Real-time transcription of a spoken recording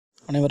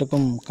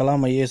அனைவருக்கும்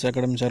Kalam IAS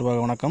academy சார்பாக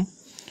வணக்கம்.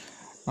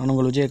 நான்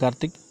உங்கள் விஜய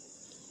கார்த்திக்.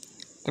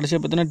 கடைசியாக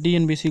பார்த்தீங்கன்னா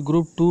TNPSC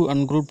group 2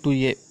 and group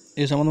 2A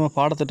இது சம்மந்தமாக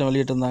பாடத்திட்டம்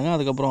வெளியிட்டிருந்தாங்க.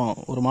 அதுக்கப்புறம்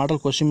ஒரு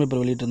மாடல் கொஸ்டின்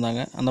பேப்பர்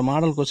வெளியிட்டிருந்தாங்க. அந்த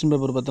மாடல் கொஸ்டின்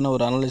பேப்பர் பற்றின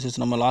ஒரு அனாலிசிஸ்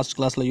நம்ம லாஸ்ட்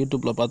கிளாஸில்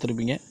யூடியூப்பில்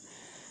பார்த்துருப்பீங்க.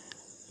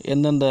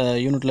 எந்தெந்த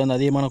யூனிட்லேருந்து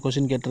அதிகமான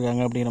கொஸ்டின்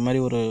கேட்டிருக்காங்க அப்படிங்கிற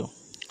மாதிரி ஒரு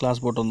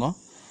கிளாஸ் போட்டிருந்தோம்.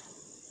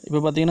 இப்போ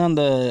பார்த்திங்கன்னா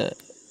அந்த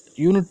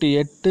யூனிட்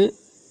 8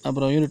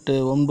 அப்புறம் யூனிட்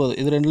 9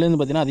 இது ரெண்டுலேருந்து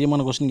பார்த்திங்கன்னா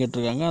அதிகமான கொஸ்டின்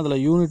கேட்டிருக்காங்க.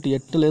 அதில் யூனிட்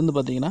 8லேருந்து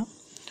பார்த்திங்கன்னா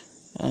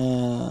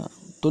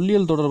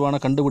தொல்லியல் தொடர்பான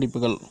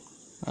கண்டுபிடிப்புகள்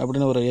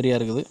அப்படின்னு ஒரு ஏரியா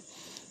இருக்குது.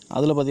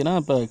 அதில் பார்த்திங்கன்னா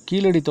இப்போ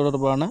கீழடி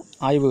தொடர்பான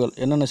ஆய்வுகள்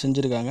என்னென்ன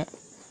செஞ்சுருக்காங்க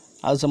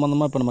அது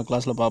சம்மந்தமாக இப்போ நம்ம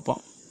கிளாஸில் பார்ப்போம்.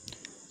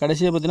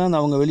 கடைசியாக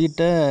பார்த்திங்கன்னா அவங்க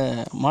வெளியிட்ட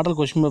மாடல்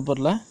கொஸ்டின்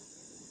பேப்பரில்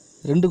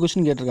 2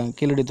 கொஸ்டின் கேட்டிருக்காங்க.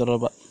 கீழடி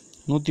தொடர்பாக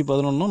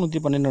 111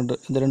 112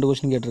 இந்த 2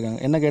 கொஸ்டின் கேட்டிருக்காங்க.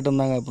 என்ன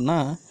கேட்டிருந்தாங்க அப்படின்னா,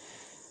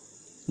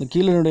 இந்த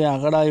கீழடியுடைய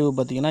அகடாய்வு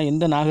பார்த்திங்கன்னா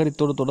எந்த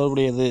நாகரிகத்தோடு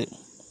தொடர்புடையது,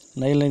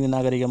 நைல் நதி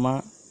நாகரிகமா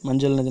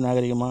மஞ்சள் நதி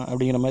நாகரிகமா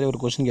அப்படிங்கிற மாதிரி ஒரு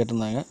கொஸ்டின்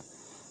கேட்டிருந்தாங்க.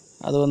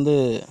 அது வந்து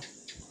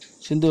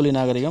சிந்துவெளி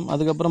நாகரிகம்.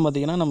 அதுக்கப்புறம்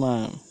பார்த்திங்கன்னா நம்ம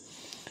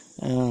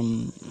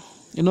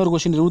இன்னொரு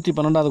கொஸ்டின்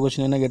 112வது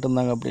கொஸ்டின் என்ன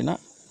கேட்டிருந்தாங்க அப்படின்னா,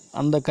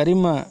 அந்த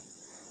கரிம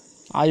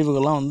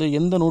ஆய்வுகள்லாம் வந்து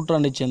எந்த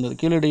நூற்றாண்டை சேர்ந்தது,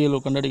 கீழடியில்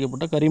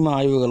கண்டடிக்கப்பட்ட கரிம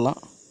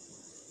ஆய்வுகள்லாம்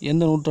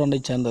எந்த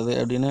நூற்றாண்டை சேர்ந்தது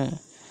அப்படின்னு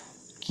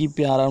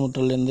கிபி 6ஆம்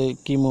நூற்றாண்டுலேருந்து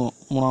கிமு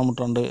 3ஆம்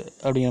நூற்றாண்டு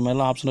அப்படிங்கிற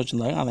மாதிரிலாம் ஆப்ஷன்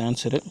வச்சுருந்தாங்க. அது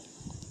ஆன்சரு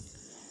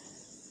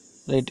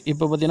ரைட்.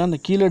 இப்போ பார்த்திங்கன்னா இந்த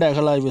கீழடி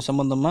அகழாய்வு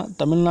சம்மந்தமாக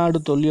தமிழ்நாடு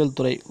தொல்லியல்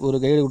துறை ஒரு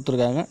கைடு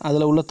கொடுத்துருக்காங்க.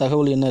 அதில் உள்ள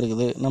தகவல் என்ன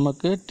இருக்குது,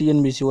 நமக்கு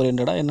டிஎன்பிசி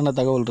ஓரியன்டாக என்னென்ன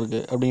தகவல் இருக்குது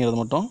அப்படிங்கிறது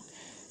மட்டும்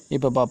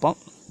இப்போ பார்ப்போம்.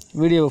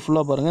 வீடியோவை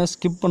ஃபுல்லாக பாருங்கள்,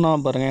 ஸ்கிப்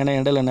பண்ணாமல் பாருங்கள். ஏன்னா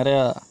இடையில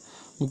நிறையா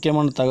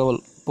முக்கியமான தகவல்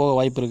போக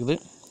வாய்ப்பு இருக்குது.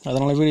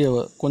 அதனால்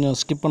வீடியோவை கொஞ்சம்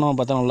ஸ்கிப் பண்ணாமல்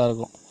பார்த்தா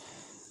நல்லாயிருக்கும்.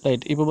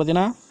 ரைட். இப்போ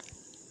பார்த்திங்கன்னா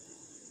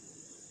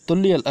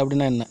தொல்லியல்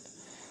அப்படின்னா என்ன,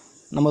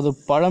 நமது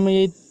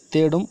பழமையை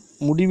தேடும்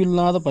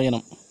முடிவில்லாத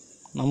பயணம்,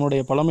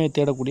 நம்மளுடைய பழமையை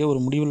தேடக்கூடிய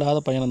ஒரு முடிவில்லாத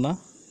பயணம் தான்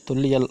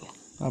தொல்லியல்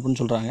அப்படின்னு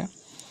சொல்கிறாங்க.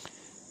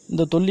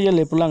 இந்த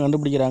தொல்லியல் எப்படிலாம்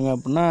கண்டுபிடிக்கிறாங்க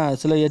அப்படின்னா,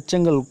 சில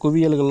எச்சங்கள்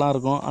குவியல்கள்லாம்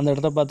இருக்கும். அந்த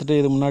இடத்த பார்த்துட்டு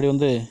இது முன்னாடி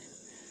வந்து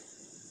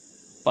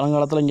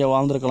பழங்காலத்தில் இங்கே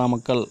வாழ்ந்துருக்கலாம்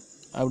மக்கள்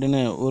அப்படின்னு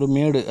ஒரு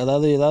மேடு,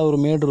 அதாவது ஏதாவது ஒரு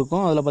மேடு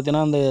இருக்கும். அதில்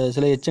பார்த்திங்கன்னா அந்த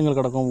சில எச்சங்கள்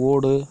கிடக்கும்,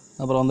 ஓடு,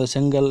 அப்புறம் அந்த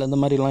செங்கல் இந்த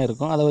மாதிரிலாம்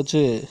இருக்கும். அதை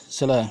வச்சு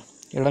சில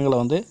இடங்களை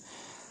வந்து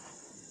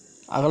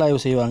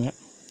அகழாய்வு செய்வாங்க.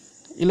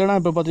 இல்லைனா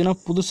இப்போ பார்த்திங்கன்னா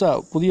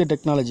புதிய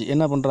டெக்னாலஜி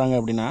என்ன பண்ணுறாங்க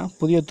அப்படின்னா,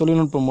 புதிய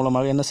தொழில்நுட்பம்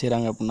மூலமாக என்ன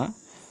செய்கிறாங்க அப்படின்னா,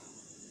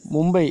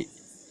 மும்பை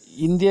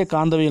இந்திய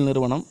காந்தவியல்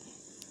நிறுவனம்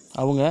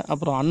அவங்க,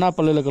 அப்புறம் அண்ணா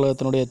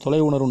பல்கலைக்கழகத்தினுடைய தொலை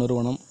உணர்வு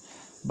நிறுவனம்,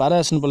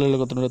 பாரதிதாசன்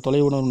பல்கலைக்கழகத்தினுடைய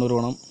தொலை உணர்வு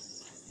நிறுவனம்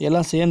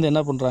எல்லாம் சேர்ந்து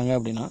என்ன பண்ணுறாங்க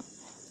அப்படின்னா,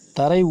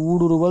 தரை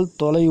ஊடுருவல்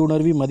தொலை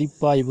உணர்வி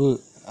மதிப்பாய்வு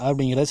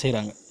அப்படிங்கிறத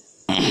செய்கிறாங்க.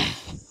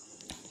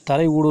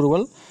 தரை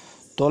ஊடுருவல்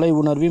தொலை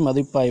உணர்வி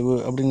மதிப்பாய்வு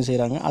அப்படின்னு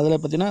செய்கிறாங்க. அதில்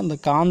பார்த்திங்கன்னா இந்த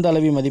காந்த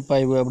அளவி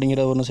மதிப்பாய்வு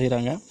அப்படிங்கிற ஒன்று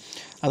செய்கிறாங்க.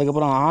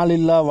 அதுக்கப்புறம்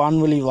ஆளில்லா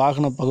வான்வெளி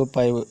வாகன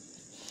பகுப்பாய்வு,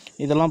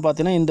 இதெல்லாம்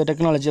பார்த்திங்கன்னா இந்த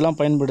டெக்னாலஜிலாம்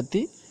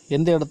பயன்படுத்தி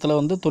எந்த இடத்துல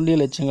வந்து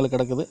தொல்லியல் எச்சங்கள்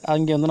கிடக்குது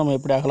அங்கே வந்து நம்ம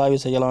எப்படி அகழாய்வு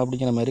செய்யலாம்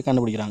அப்படிங்கிற மாதிரி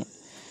கண்டுபிடிக்கிறாங்க.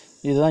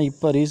 இதுதான்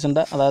இப்போ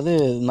ரீசெண்டாக, அதாவது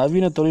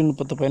நவீன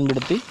தொழில்நுட்பத்தை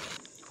பயன்படுத்தி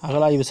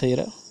அகழாய்வு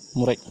செய்கிற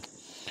முறை.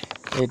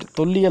 ரைட்.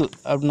 தொல்லியல்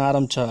அப்படின்னு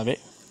ஆரம்பித்தாவே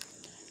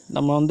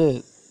நம்ம வந்து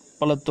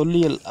பல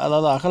தொல்லியல்,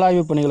 அதாவது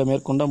அகழாய்வு பணிகளை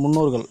மேற்கொண்ட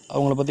முன்னோர்கள்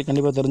அவங்கள பற்றி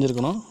கண்டிப்பாக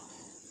தெரிஞ்சிருக்கணும்.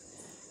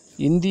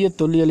 இந்திய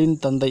தொல்லியலின்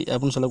தந்தை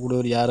அப்படின்னு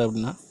சொல்லக்கூடியவர் யார்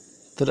அப்படின்னா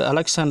திரு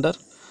அலெக்சாண்டர்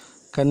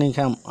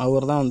கன்னிங்ஹாம்.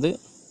 அவர் தான் வந்து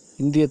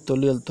இந்திய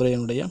தொல்லியல்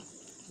துறையினுடைய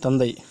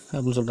தந்தை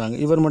அப்படின்னு சொல்கிறாங்க.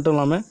 இவர் மட்டும்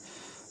இல்லாமல்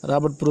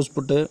ராபர்ட்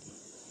ப்ரூஸ்புட்டு,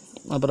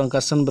 அப்புறம்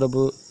கர்சன்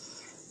பிரபு,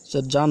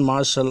 சர் ஜான்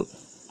மார்ஷல்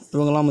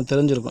இவங்கெல்லாம் நம்ம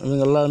தெரிஞ்சிருக்கோம்.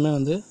 இவங்க எல்லாருமே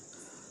வந்து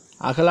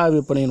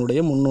அகழாய்வு பணியினுடைய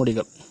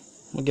முன்னோடிகள்.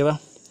 ஓகேவா.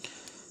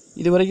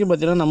 இது வரைக்கும்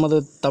பார்த்திங்கன்னா நமது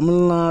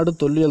தமிழ்நாடு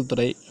தொல்லியல்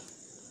துறை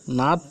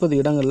 40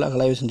 இடங்களில்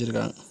அகழாய்வு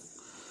செஞ்சுருக்காங்க.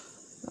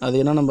 அது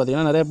என்னென்னு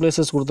பார்த்திங்கன்னா நிறைய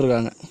பிளேசஸ்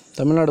கொடுத்துருக்காங்க.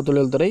 தமிழ்நாடு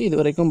தொல்லியல் துறை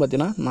இது வரைக்கும்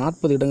பார்த்திங்கன்னா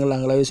 40 இடங்களில்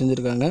அகழாய்வு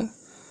செஞ்சுருக்காங்க.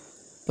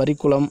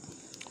 பரிக்குளம்,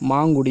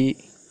 மாங்குடி,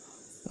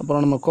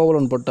 அப்புறம் நம்ம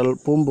கோவலன்பொட்டல்,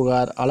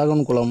 பூம்புகார்,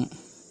 அழகன்குளம்,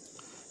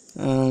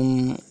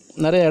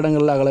 நிறைய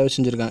இடங்களில் அகழாய்வு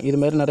செஞ்சுருக்காங்க.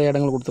 இதுமாரி நிறைய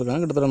இடங்கள்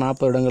கொடுத்துருக்காங்க. கிட்டத்தட்ட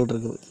 40 இடங்கள்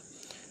இருக்குது.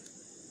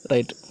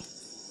 ரைட்.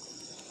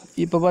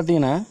 இப்போ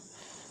பார்த்திங்கன்னா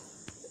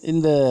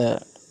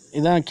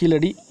இதான்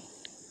கீழடி,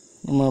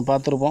 நம்ம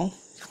பார்த்துருப்போம்.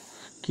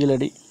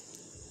 கீழடி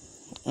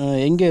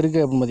எங்கே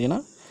இருக்குது அப்படின்னு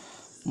பார்த்திங்கன்னா,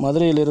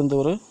 மதுரையிலிருந்து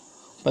ஒரு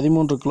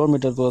 13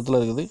 கிலோமீட்டர் தூரத்தில்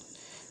இருக்குது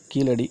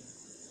கீழடி.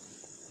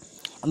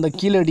 அந்த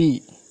கீழடி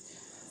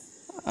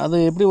அது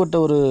எப்படிப்பட்ட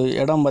ஒரு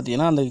இடம்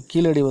பார்த்திங்கன்னா, அந்த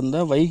கீழடி வந்து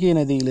வைகை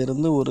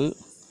நதியிலிருந்து ஒரு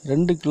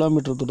 2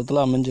 கிலோமீட்டர்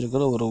தூரத்தில்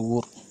அமைஞ்சிருக்கிற ஒரு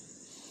ஊர்.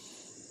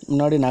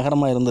 முன்னாடி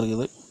நகரமாக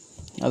இருந்திருக்குது.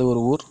 அது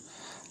ஒரு ஊர்.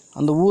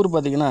 அந்த ஊர்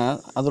பார்த்திங்கன்னா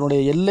அதனுடைய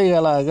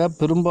எல்லைகளாக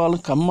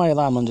பெரும்பாலும் கண்மாய்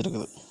தான்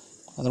அமைஞ்சிருக்குது.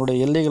 அதனுடைய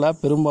எல்லைகளாக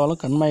பெரும்பாலும்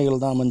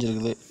கண்மாய்கள் தான்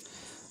அமைஞ்சிருக்குது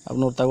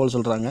அப்படின்னு ஒரு தகவல்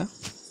சொல்கிறாங்க.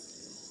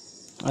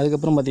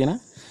 அதுக்கப்புறம் பார்த்திங்கன்னா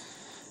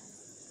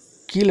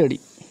கீழடி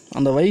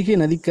அந்த வைகை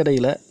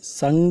நதிக்கரையில்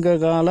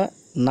சங்ககால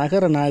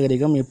நகர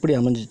நாகரிகம் எப்படி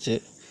அமைஞ்சிச்சு,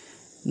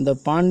 இந்த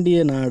பாண்டிய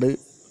நாடு,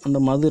 அந்த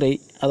மதுரை,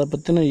 அதை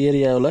பற்றின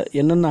ஏரியாவில்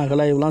என்னென்ன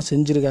அகழாய்வுலாம்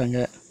செஞ்சுருக்காங்க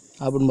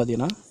அப்படின்னு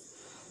பார்த்திங்கன்னா,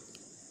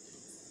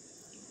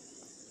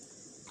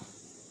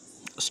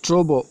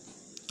 ஸ்ட்ரோபோ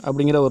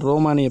அப்படிங்கிற ஒரு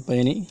ரோமானிய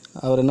பயணி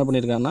அவர் என்ன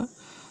பண்ணியிருக்காருன்னா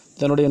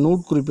தன்னுடைய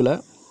நூட்குறிப்பில்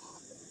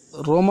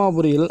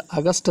ரோமாபுரியில்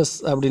அகஸ்டஸ்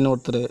அப்படின்னு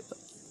ஒருத்தர்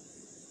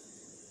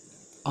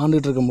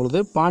ஆண்டுகிட்டு இருக்கும்பொழுது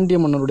பாண்டிய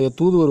மன்னருடைய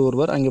தூதுவர்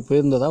ஒருவர் அங்கே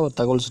போயிருந்ததாக ஒரு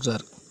தகவல்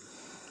சொல்கிறார்.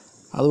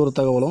 அது ஒரு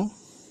தகவலும்.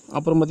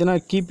 அப்புறம்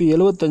பார்த்திங்கன்னா கிபி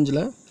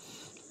 75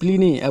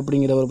 பிளினி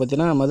அப்படிங்கிறவர்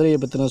பார்த்திங்கன்னா மதுரையை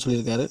பற்றின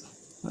சொல்லியிருக்காரு.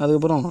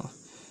 அதுக்கப்புறம்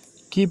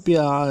கிபி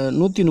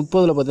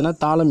 130 பார்த்திங்கன்னா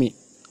தாலமி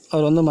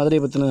அவர் வந்து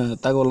மதுரையை பற்றின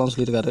தகவல்லாம்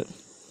சொல்லியிருக்காரு.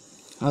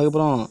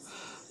 அதுக்கப்புறம்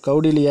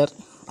கௌடிலியர்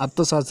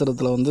அர்த்த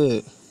சாஸ்திரத்தில் வந்து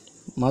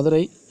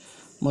மதுரை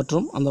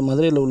மற்றும் அந்த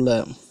மதுரையில் உள்ள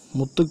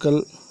முத்துக்கள்,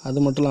 அது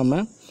மட்டும்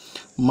இல்லாமல்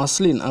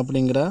மஸ்லின்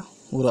அப்படிங்கிற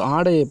ஒரு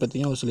ஆடையை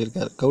பற்றியும் அவர்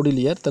சொல்லியிருக்கார்.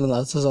 கௌடிலியர் தனது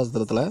அர்த்த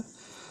சாஸ்திரத்தில்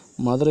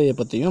மதுரையை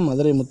பற்றியும்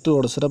மதுரை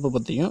முத்துவோட சிறப்பை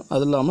பற்றியும்,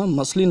 அது இல்லாமல்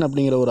மஸ்லின்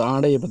அப்படிங்கிற ஒரு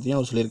ஆடையை பற்றியும்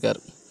அவர் சொல்லியிருக்கார்.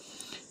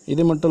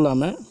 இது மட்டும்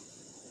இல்லாமல்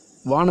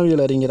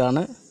வானவியல்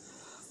அறிஞரான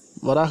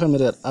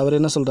வராகமிரர் அவர்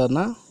என்ன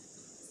சொல்கிறாருன்னா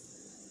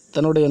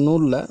தன்னுடைய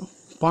நூலில்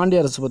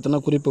பாண்டிய அரசு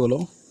பற்றின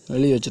குறிப்புகளும்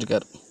எழுதி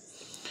வச்சுருக்கார்.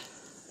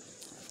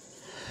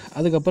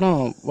 அதுக்கப்புறம்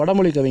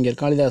வடமொழி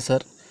கவிஞர்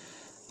காளிதாசர்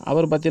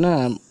அவர் பார்த்திங்கன்னா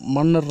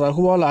மன்னர்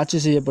ரகுவால் ஆட்சி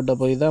செய்யப்பட்ட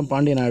போய் தான்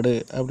பாண்டிய நாடு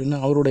அப்படின்னு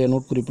அவருடைய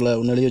நூற்குறிப்பில்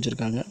ஒன்று எழுதி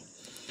வச்சுருக்காங்க.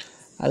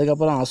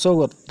 அதுக்கப்புறம்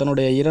அசோகர்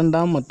தன்னுடைய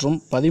 2ஆம் மற்றும்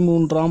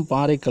 13ஆம்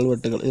பாறை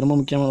கல்வெட்டுகள், இது ரொம்ப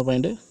முக்கியமான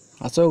பாயிண்ட்டு.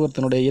 அசோகர்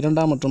தன்னுடைய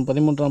 2ஆம் மற்றும்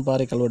 13ஆம்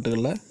பாறை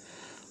கல்வெட்டுகளில்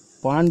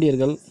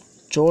பாண்டியர்கள்,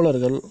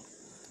 சோழர்கள்,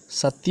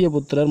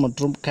 சத்தியபுத்திரர்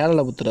மற்றும்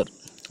கேரளபுத்திரர்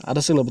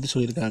அரசுகளை பற்றி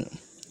சொல்லியிருக்காங்க.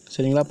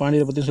 சரிங்களா?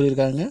 பாண்டியரை பற்றியும்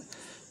சொல்லியிருக்காங்க,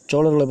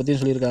 சோழர்களை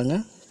பற்றியும் சொல்லியிருக்காங்க.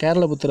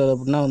 கேரளபுத்திரர்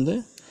அப்படின்னா வந்து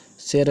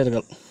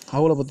சேரர்கள்,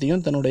 அவளை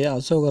பற்றியும் தன்னுடைய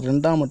அசோகர்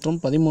 2ஆம் மற்றும்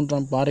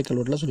 13ஆம் பாறை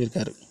கல்வெட்டில்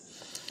சொல்லியிருக்காரு.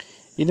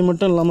 இது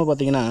மட்டும் இல்லாமல்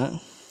பார்த்திங்கன்னா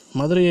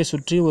மதுரையை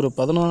சுற்றி ஒரு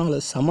 14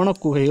 சமண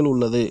குகைகள்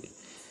உள்ளது.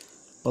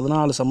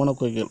 14 சமண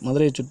குகைகள்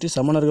மதுரையை சுற்றி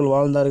சமணர்கள்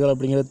வாழ்ந்தார்கள்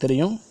அப்படிங்கிறது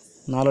தெரியும்.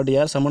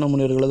 நாலடியார் சமண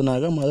முனிவர்கள்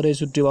எழுதினாங்க, மதுரையை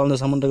சுற்றி வாழ்ந்த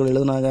சமணர்கள்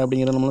எழுதினாங்க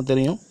அப்படிங்கிறது நம்மளும்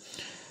தெரியும்.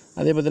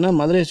 அதே பார்த்திங்கன்னா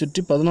மதுரையை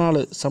சுற்றி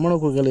 14 சமண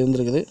குகைகள்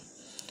இருந்திருக்குது.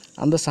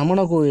 அந்த சமண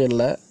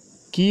குகைகளில்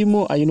கிமு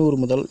 500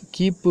 முதல்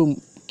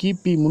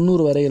கிபி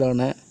 300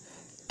 வரையிலான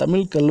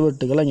தமிழ்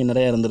கல்வெட்டுகள் அங்கே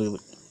நிறையா இருந்திருக்குது.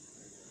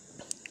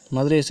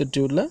 மதுரையை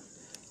சுற்றியுள்ள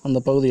அந்த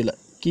பகுதியில்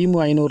கிமு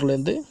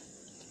 500லேருந்து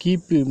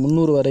கிபி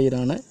 300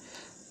 வரையிலான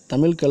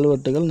தமிழ்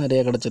கல்வெட்டுகள்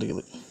நிறையா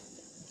கிடச்சிருக்குது.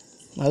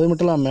 அது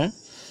மட்டும் இல்லாமல்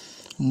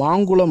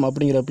மாங்குளம்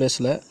அப்படிங்கிற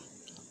பிளேஸில்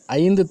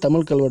 5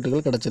 தமிழ்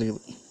கல்வெட்டுகள்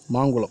கிடச்சிருக்குது.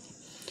 மாங்குளம்.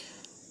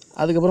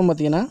 அதுக்கப்புறம்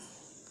பார்த்திங்கன்னா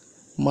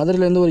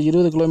மதுரையிலேருந்து ஒரு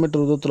 20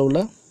 கிலோமீட்டர் தூரத்தில் உள்ள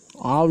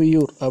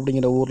ஆவியூர்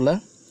அப்படிங்கிற ஊரில்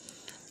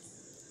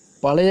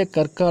பழைய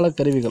கற்கால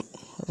கருவிகள்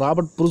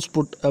ராபர்ட்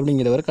புருஸ்புட்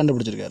அப்படிங்கிறவர்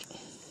கண்டுபிடிச்சிருக்கார்.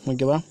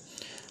 ஓகேவா?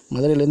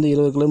 மதுரையிலேருந்து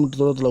 20 கிலோமீட்டர்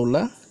தூரத்தில் உள்ள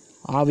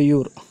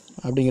ஆவியூர்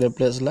அப்படிங்கிற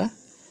பிளேஸில்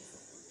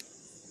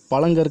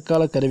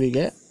பழங்கற்கால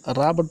கருவிகை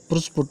ராபர்ட்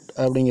புருஸ்புட்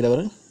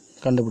அப்படிங்கிறவர்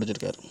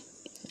கண்டுபிடிச்சிருக்கார்.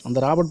 அந்த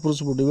ராபர்ட்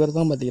புருஸ்புட் இவர்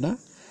தான் பார்த்திங்கன்னா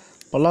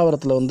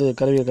பல்லாவரத்தில் வந்து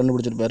கருவியை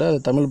கண்டுபிடிச்சிருப்பார். அது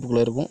தமிழ்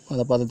புக்கில் இருக்கும்,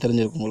 அதை பார்த்து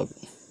தெரிஞ்சிருக்கும் உங்களுக்கு.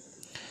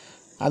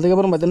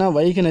 அதுக்கப்புறம் பார்த்திங்கன்னா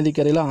வைகை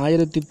நதிக்கரையில்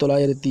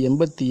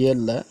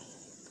 1987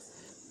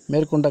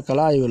 மேற்கொண்ட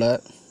கல ஆய்வில்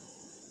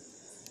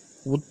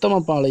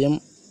உத்தமபாளையம்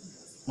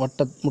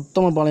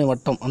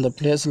வட்டம் அந்த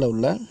பிளேஸில்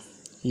உள்ள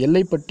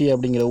எல்லைப்பட்டி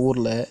அப்படிங்கிற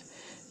ஊரில்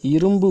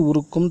இரும்பு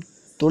உருக்கும்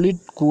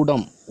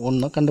தொழிற்கூடம்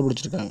ஒன்று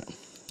கண்டுபிடிச்சிருக்காங்க.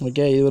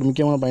 ஓகே, இது ஒரு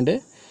முக்கியமான பாயிண்ட்டு.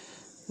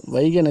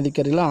 வைகை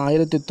நதிக்கரையில்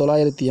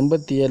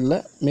 1987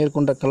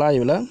 மேற்கொண்ட கல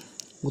ஆய்வில்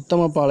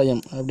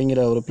உத்தமபாளையம்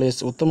அப்படிங்கிற ஒரு பிளேஸ்,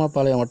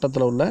 உத்தமபாளையம்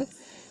வட்டத்தில் உள்ள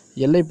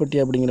எல்லைப்பட்டி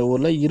அப்படிங்கிற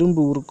ஊரில்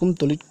இரும்பு உருக்கும்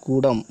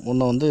தொழிற்கூடம்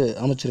ஒன்று வந்து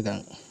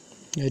அமைச்சிருக்காங்க.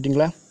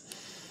 ரைட்டுங்களா?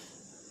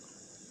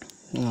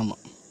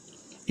 ஆமாம்.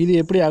 இது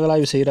எப்படி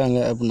அகழாய்வு செய்கிறாங்க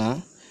அப்படின்னா,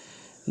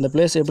 இந்த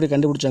பிளேஸ் எப்படி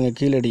கண்டுபிடிச்சாங்க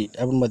கீழடி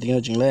அப்படின்னு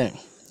பார்த்தீங்கன்னு வச்சுங்களேன்.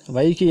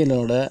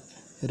 வைகையினோட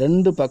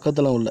 2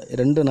 பக்கத்தில் உள்ள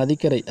 2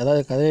 நதிக்கரை,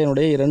 அதாவது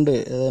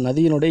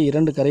நதியினுடைய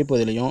 2 கரை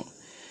பகுதியிலையும்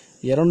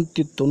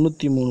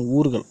 293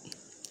 ஊர்கள்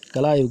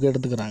கலாய்வுக்கு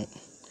எடுத்துக்கிறாங்க.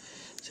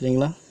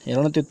 சரிங்களா?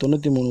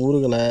 293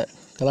 ஊர்களை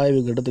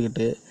கலாய்வுக்கு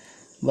எடுத்துக்கிட்டு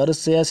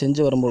வரிசையாக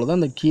செஞ்சு வரும்போது தான்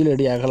இந்த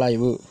கீழடி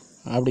அகழாய்வு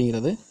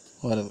அப்படிங்கிறது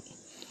வருது.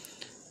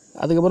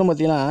 அதுக்கப்புறம்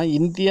பார்த்திங்கன்னா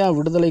இந்தியா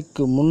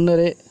விடுதலைக்கு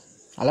முன்னரே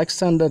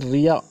அலெக்சாண்டர்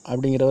ரியா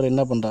அப்படிங்கிறவர்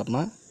என்ன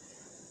பண்ணுறாருனா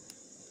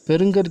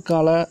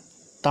பெருங்கற்கால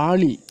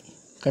தாலி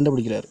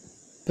கண்டுபிடிக்கிறார்.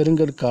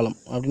 பெருங்கற்காலம்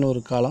அப்படின்னு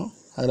ஒரு காலம்,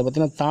 அதில்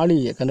பார்த்திங்கன்னா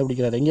தாலியை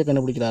கண்டுபிடிக்கிறார். எங்கே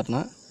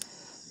கண்டுபிடிக்கிறாருனா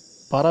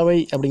பறவை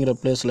அப்படிங்கிற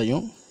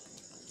பிளேஸ்லையும்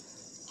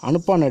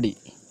அனுப்பானடி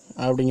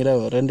அப்படிங்கிற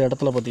 2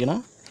 இடத்துல பார்த்திங்கன்னா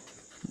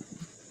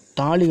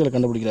தாலிகளை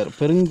கண்டுபிடிக்கிறார்.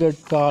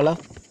 பெருங்கற்கால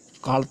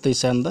காலத்தை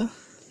சேர்ந்த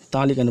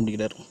தாலி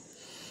கண்டுபிடிக்கிறார்.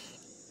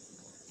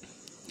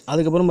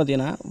 அதுக்கப்புறம்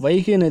பார்த்திங்கன்னா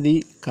வைகை நதி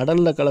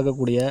கடலில்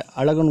கலக்கக்கூடிய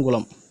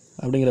அழகன்குளம்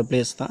அப்படிங்கிற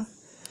பிளேஸ் தான்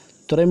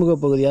துறைமுக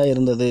பகுதியாக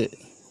இருந்தது.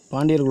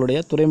 பாண்டியர்களுடைய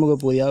துறைமுக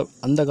பகுதியாக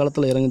அந்த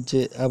காலத்தில் இறங்குச்சு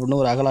அப்படின்னு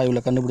ஒரு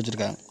அகழாய்வில்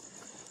கண்டுபிடிச்சிருக்காங்க.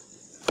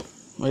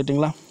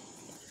 ரைட்டுங்களா?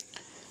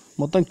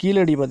 மொத்தம்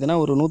கீழடி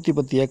பார்த்திங்கன்னா ஒரு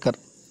 110 ஏக்கர்.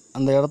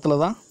 அந்த இடத்துல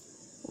தான்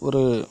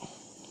ஒரு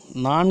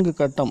 4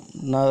 கட்டம்.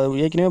 நான்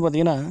ஏற்கனவே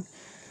பார்த்திங்கன்னா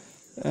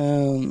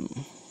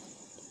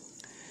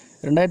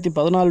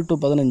 2014 to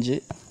 15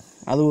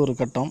 அது ஒரு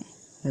கட்டம்,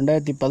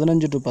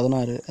 2015 to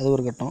 16 அது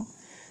ஒரு கட்டம்,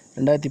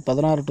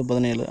 2016 to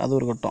 17 அது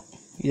ஒரு கட்டம்.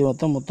 இது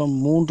மொத்தம்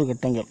 3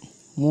 கட்டங்கள்,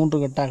 3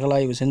 கட்ட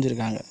அகழாய்வு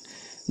செஞ்சுருக்காங்க.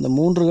 இந்த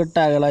 3 கட்ட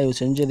அகழாய்வு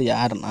செஞ்சது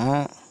யாருன்னா,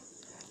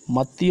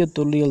 மத்திய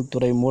தொல்லியல்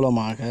துறை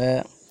மூலமாக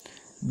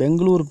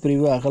பெங்களூர்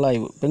பிரிவு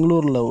அகழாய்வு,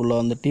 பெங்களூரில் உள்ள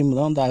அந்த டீம்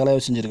தான் வந்து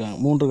அகழாய்வு செஞ்சுருக்காங்க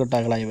 3 கட்ட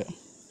அகழாய்வு.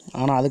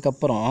 ஆனால்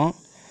அதுக்கப்புறம்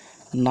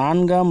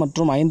 4ஆம்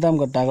மற்றும் 5ஆம்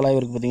கட்ட அகழாய்வு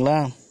இருக்குது பார்த்தீங்களா,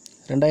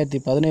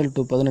 2017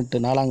 to 18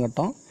 4ஆம்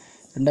கட்டம்,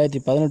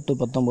 2018 to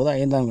 19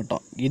 5ஆம்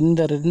கட்டம்.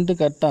 இந்த 2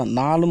 கட்டம்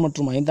 4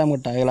 மற்றும் 5ஆம்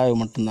கட்ட அகழாய்வு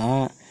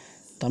மட்டும்தான்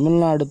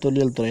தமிழ்நாடு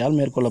தொல்லியல் துறையால்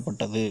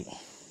மேற்கொள்ளப்பட்டது.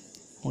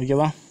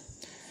 ஓகேவா?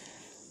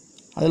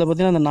 அதில்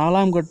பார்த்திங்கன்னா அந்த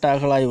 4ஆம் கட்ட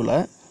அகழாய்வில்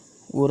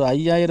ஒரு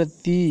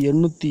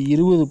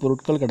 5820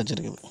 பொருட்கள்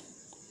கிடச்சிருக்குது.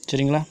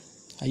 சரிங்களா?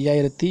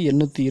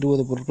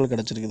 5820 பொருட்கள்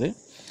கிடச்சிருக்குது.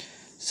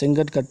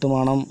 செங்கற்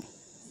கட்டுமானம்,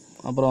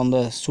 அப்புறம் அந்த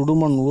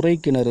சுடுமண் உரை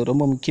கிணறு,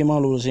 ரொம்ப முக்கியமான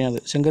ஒரு விஷயம் அது.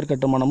 செங்கற்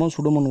கட்டுமானமும்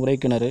சுடுமண் உரை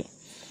கிணறு,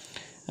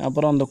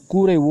 அப்புறம் அந்த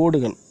கூரை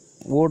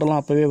ஓடெல்லாம்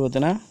அப்போவே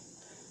பார்த்தீங்கன்னா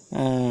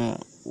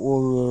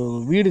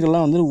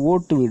வீடுகள்லாம் வந்து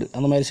ஓட்டு வீடு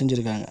அந்த மாதிரி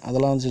செஞ்சுருக்காங்க,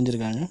 அதெல்லாம் வந்து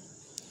செஞ்சுருக்காங்க.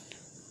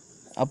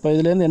 அப்போ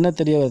இதுலேருந்து என்ன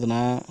தெரிய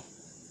வருதுன்னா,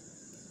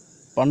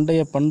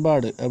 பண்டைய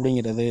பண்பாடு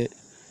அப்படிங்கிறது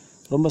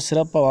ரொம்ப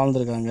சிறப்பாக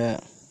வாழ்ந்துருக்காங்க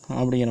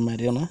அப்படிங்கிற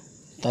மாதிரியான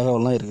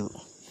தகவல்லாம் இருக்குது.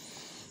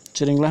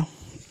 சரிங்களா?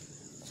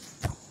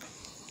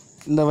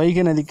 இந்த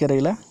வைகை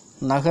நதிக்கரையில்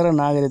நகர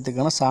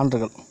நாகரிகத்துக்கான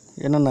சான்றுகள்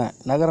என்னென்ன,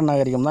 நகர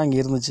நாகரிகம் தான் இங்கே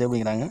இருந்துச்சு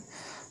அப்படிங்கிறாங்க.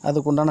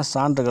 அதுக்குண்டான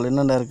சான்றுகள்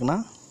என்னென்ன இருக்குன்னா,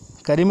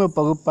 கரிம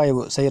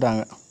பகுப்பாய்வு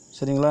செய்கிறாங்க.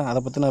 சரிங்களா? அதை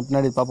பற்றி நான்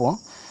பின்னாடி பார்ப்போம்.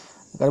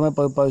 கரிம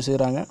பகுப்பாய்வு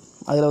செய்கிறாங்க.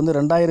 அதில் வந்து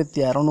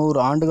 2600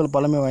 ஆண்டுகள்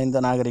பழமை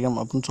வாய்ந்த நாகரிகம்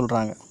அப்படின்னு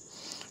சொல்கிறாங்க.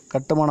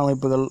 கட்டுமான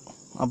அமைப்புகள்,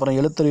 அப்புறம்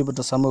எழுத்தறிவு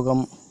பெற்ற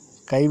சமூகம்,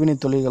 கைவினை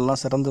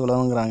தொழில்கள்லாம் சிறந்து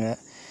விளங்குறாங்க.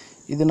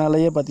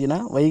 இதனாலேயே பார்த்திங்கன்னா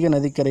வைகை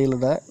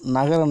நதிக்கரையிலோட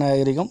நகர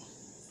நாகரிகம்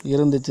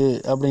இருந்துச்சு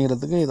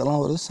அப்படிங்கிறதுக்கு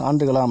இதெல்லாம் ஒரு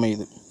சான்றுகளாக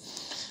அமையுது.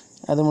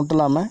 அது மட்டும்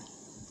இல்லாமல்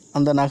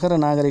அந்த நகர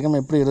நாகரிகம்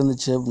எப்படி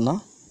இருந்துச்சு அப்படின்னா,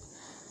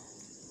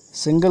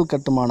 செங்கல்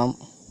கட்டுமானம்,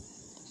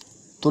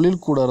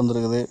 தொழில்கூடம்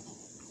இருந்திருக்குது,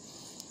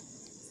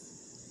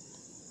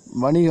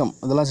 வணிகம்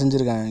இதெல்லாம்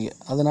செஞ்சுருக்காங்க இங்கே.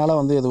 அதனால்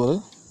வந்து இது ஒரு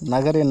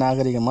நகர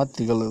நாகரிகமாக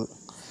திகழுது.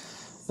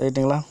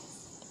 ரைட்டுங்களா?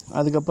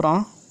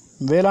 அதுக்கப்புறம்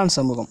வேளாண்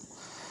சமூகம்,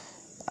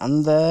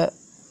 அந்த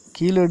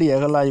கீழடி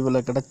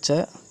அகழாய்வில் கிடைச்ச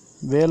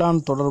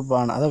வேளாண்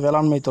தொடர்பான, அதாவது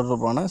வேளாண்மை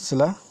தொடர்பான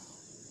சில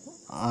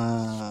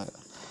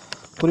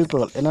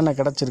குறிப்புகள் என்னென்ன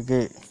கிடச்சிருக்கு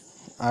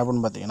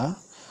அப்படின்னு பார்த்திங்கன்னா,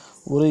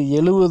 ஒரு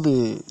 70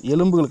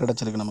 எலும்புகள்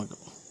கிடச்சிருக்கு நமக்கு.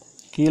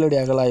 கீழடி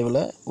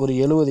அகழாய்வில் ஒரு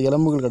 70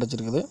 எலும்புகள்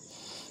கிடச்சிருக்குது.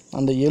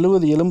 அந்த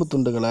 70 எலும்பு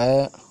துண்டுகளை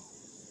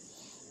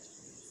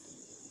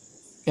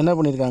என்ன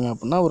பண்ணியிருக்காங்க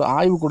அப்படின்னா, ஒரு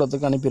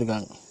ஆய்வுக்கூடத்துக்கு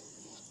அனுப்பியிருக்காங்க,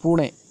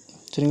 பூனே.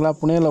 சரிங்களா?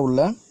 புனேயில் உள்ள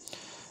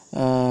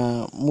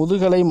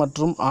முதுகலை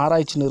மற்றும்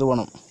ஆராய்ச்சி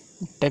நிறுவனம்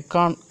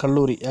டெக்கான்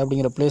கல்லூரி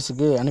அப்படிங்கிற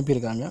பிளேஸுக்கு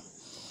அனுப்பியிருக்காங்க.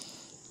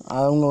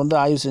 அவங்க வந்து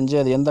ஆய்வு செஞ்சு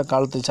அது எந்த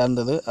காலத்தை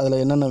சார்ந்தது,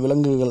 அதில் என்னென்ன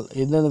விலங்குகள்,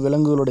 எந்தெந்த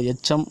விலங்குகளோட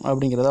எச்சம்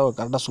அப்படிங்கிறத அவர்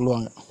கரெக்டாக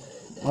சொல்லுவாங்க.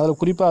 அதில்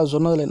குறிப்பாக அது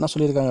சொன்னதில் என்ன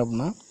சொல்லியிருக்காங்க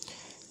அப்படின்னா,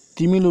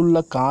 திமிலுள்ள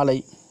காளை,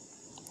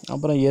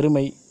 அப்புறம்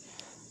எருமை,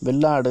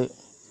 வெள்ளாடு,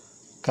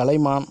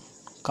 கலைமான்,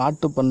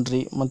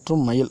 காட்டுப்பன்றி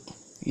மற்றும் மயில்,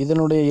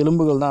 இதனுடைய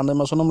எலும்புகள் தான் அந்த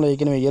மாதிரி சொன்னோம்ல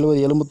ஏற்கனவே 70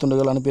 எலும்பு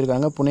துண்டுகள்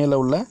அனுப்பியிருக்காங்க.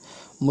 புனேயில் உள்ள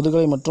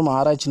முதுகலை மற்றும்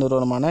ஆராய்ச்சி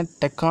நிறுவனமான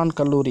டெக்கான்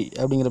கல்லூரி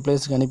அப்படிங்கிற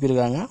பிளேஸுக்கு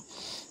அனுப்பியிருக்காங்க.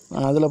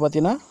 அதில்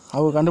பார்த்திங்கன்னா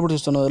அவங்க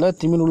கண்டுபிடிச்சி சொன்னதில்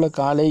திமிலுள்ள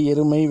காளை,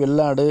 எருமை,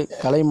 வெள்ளாடு,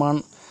 கலைமான்,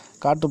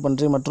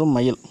 காட்டுப்பன்றி மற்றும்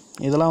மயில்,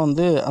 இதெல்லாம்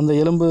வந்து அந்த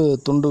எலும்பு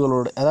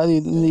துண்டுகளோட, அதாவது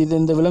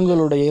இந்த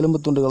விலங்குகளுடைய எலும்பு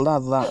துண்டுகள் தான்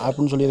அதுதான்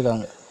அப்படின்னு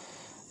சொல்லியிருக்காங்க.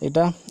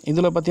 ரைட்டா?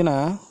 இதில் பார்த்திங்கன்னா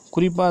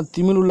குறிப்பாக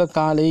திமிலுள்ள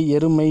காளை,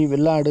 எருமை,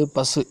 வெள்ளாடு,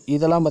 பசு,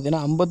 இதெல்லாம்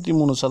பார்த்திங்கன்னா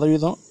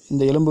 53%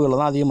 இந்த எலும்புகள்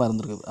தான் அதிகமாக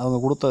இருந்திருக்குது. அவங்க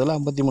கொடுத்ததில்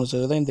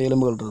 53% இந்த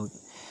எலும்புகள்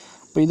இருக்குது.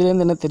 இப்போ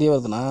இதுலேருந்து என்ன தெரிய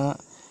வருதுன்னா,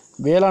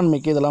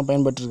 வேளாண்மைக்கு இதெல்லாம்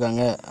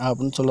பயன்பட்டுருக்காங்க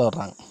அப்படின்னு சொல்ல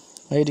வர்றாங்க.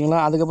 ரைட்டுங்களா?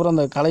 அதுக்கப்புறம்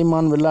அந்த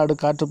கலைமான், வெள்ளாடு,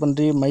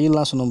 காட்டுப்பன்றி,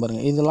 மயிலெலாம் சொன்னோம்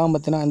பாருங்கள், இதெல்லாம்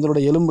பார்த்திங்கன்னா இதோட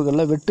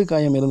எலும்புகளில்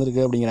வெட்டுக்காயம்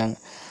இருந்திருக்கு அப்படிங்கிறாங்க.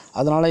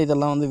 அதனால்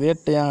இதெல்லாம் வந்து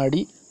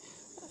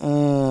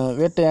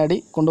வேட்டையாடி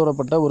கொண்டு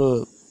வரப்பட்ட ஒரு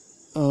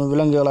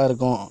விலங்குகளாக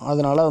இருக்கும்.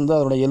 அதனால் வந்து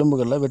அதோட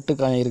எலும்புகளில்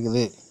வெட்டுக்காயம்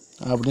இருக்குது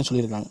அப்படின்னு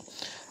சொல்லியிருக்காங்க.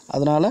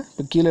 அதனால்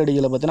இப்போ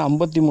கீழடியில் பார்த்திங்கன்னா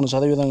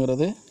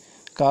 53%ங்கிறது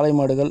காளை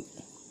மாடுகள்,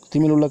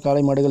 திமிலுள்ள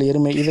காளை மாடுகள்,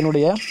 எருமை,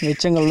 இதனுடைய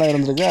எச்சங்கள்லாம்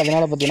இருந்திருக்கு.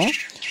 அதனால் பார்த்திங்கன்னா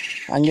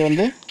அங்கே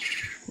வந்து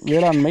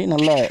வேளாண்மை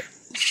நல்ல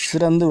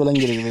சிறந்து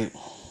விளங்கியிருக்குது.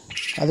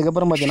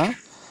 அதுக்கப்புறம் பார்த்திங்கன்னா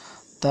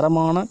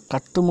தரமான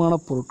கட்டுமான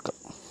பொருட்கள்,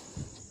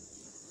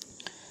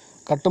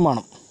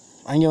 கட்டுமானம்,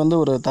 அங்கே வந்து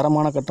ஒரு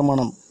தரமான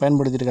கட்டுமானம்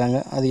பயன்படுத்தியிருக்காங்க.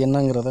 அது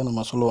என்னங்கிறத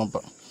நம்ம சொல்லுவோம்.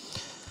 இப்போ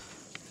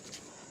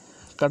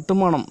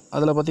கட்டுமானம்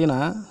அதில்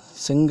பார்த்திங்கன்னா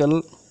செங்கல்,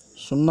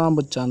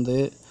 சுண்ணாம்பு சாந்து,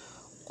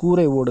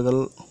 கூரை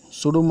ஓடுகள்,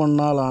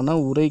 சுடுமண்ணாலான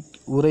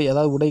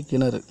அதாவது உடை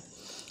கிணறு,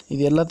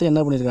 இது எல்லாத்தையும்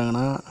என்ன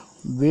பண்ணியிருக்காங்கன்னா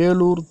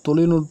வேலூர்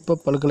தொழில்நுட்ப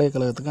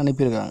பல்கலைக்கழகத்துக்கு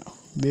அனுப்பியிருக்காங்க.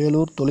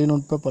 வேலூர்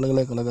தொழில்நுட்ப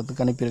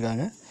பல்கலைக்கழகத்துக்கு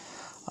அனுப்பியிருக்காங்க.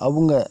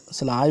 அவங்க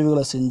சில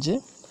ஆய்வுகளை செஞ்சு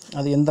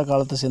அது எந்த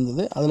காலத்தை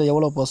சேர்ந்தது, அதில்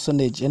எவ்வளோ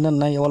பர்சன்டேஜ்,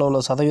 என்னென்ன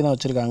எவ்வளோ சதவீதம்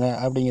வச்சுருக்காங்க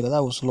அப்படிங்கிறத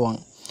அவங்க சொல்லுவாங்க.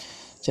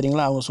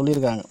 சரிங்களா? அவங்க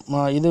சொல்லியிருக்காங்க.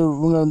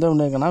 இவங்க வந்து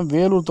என்னன்னா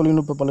வேலூர்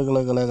தொழில்நுட்ப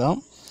பல்கலைக்கழகம்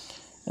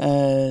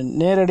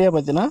நேரடியாக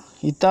பார்த்திங்கன்னா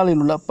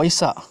இத்தாலியில் உள்ள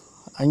பைசா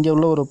அங்கே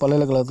உள்ள ஒரு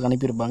பல்கலைக்கழகத்துக்கு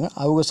அனுப்பியிருப்பாங்க.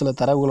 அவங்க சில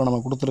தரவுகளை நம்ம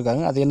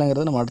கொடுத்துருக்காங்க. அது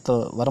என்னங்கிறத நம்ம அடுத்த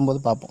வரும்போது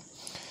பார்ப்போம்.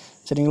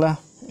 சரிங்களா?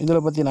 இதில்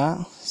பார்த்திங்கன்னா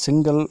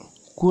செங்கல்,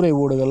 கூரை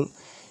ஓடுகள்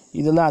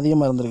இதெல்லாம்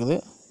அதிகமாக இருந்திருக்குது.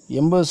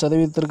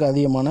 80%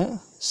 அதிகமான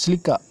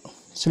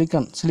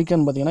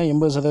சிலிக்கான் பார்த்திங்கன்னா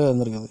 80%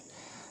 இருந்திருக்குது.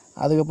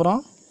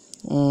 அதுக்கப்புறம்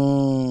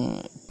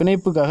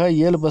பிணைப்புக்காக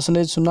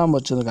 7% சுண்ணாம்பு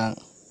வச்சுருக்காங்க,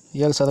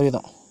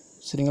 7%.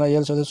 சரிங்களா,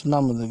 7%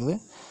 சுண்ணாம்பு இருந்திருக்குது.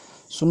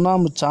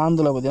 சுண்ணாம்பு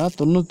சாந்தில் பார்த்திங்கன்னா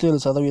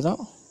 97%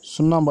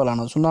 சுண்ணாம்பால்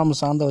ஆனது. சுண்ணாம்பு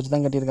சாந்தை வச்சு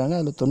தான் கட்டியிருக்காங்க.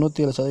 அதில்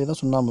 97%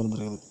 சுண்ணாம்பு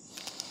இருந்திருக்குது.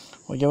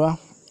 ஓகேவா.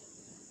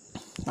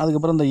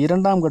 அதுக்கப்புறம் இந்த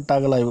 2ஆம் கட்ட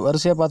அகலாய்வு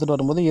வரிசையாக பார்த்துட்டு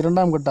வரும்போது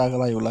 2ஆம் கட்ட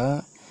அகலாய்வில்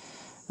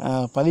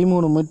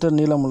 13 மீட்டர்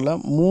நீளமுள்ள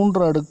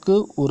 3 அடுக்கு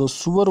ஒரு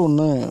சுவர்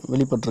ஒன்று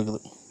வெளிப்பட்டிருக்குது.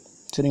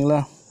 சரிங்களா.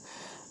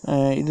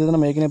 இதுதான்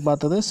நம்ம ஏற்கனவே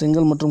பார்த்தது.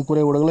 செங்கல் மற்றும்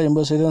கூரை ஓடுகளில்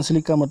 80%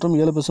 சிலிக்கா மற்றும்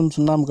 7%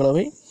 சுண்ணாம்பு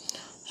கலவை.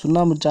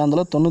 சுண்ணாம்பு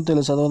சாந்தில்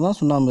 97%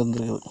 சுண்ணாம்பு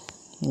இருந்திருக்குது.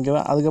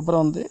 ஓகேவா.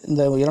 அதுக்கப்புறம் வந்து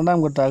இந்த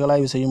 2ஆம் கட்ட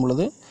அகலாய்வு செய்யும்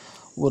பொழுது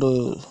ஒரு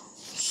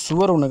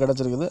சுவர் ஒன்று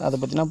கிடச்சிருக்குது. அதை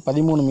பார்த்திங்கன்னா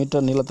 13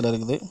 மீட்டர் நீளத்தில்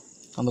இருக்குது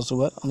அந்த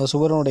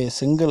சுவரனுடைய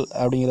செங்கல்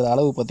அப்படிங்கிற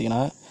அளவு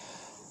பார்த்திங்கன்னா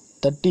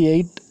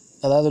 38,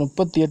 அதாவது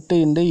 38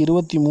 ×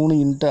 23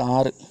 ×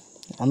 6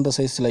 அந்த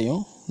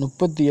சைஸ்லையும்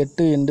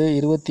 38 ×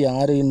 26 ×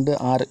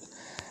 6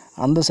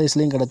 அந்த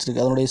சைஸ்லேயும்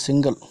கிடச்சிருக்கு. அதனுடைய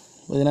செங்கல்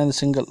பார்த்திங்கன்னா இந்த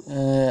செங்கல்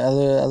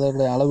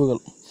அதோடைய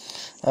அளவுகள்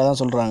அதான்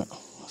சொல்கிறாங்க.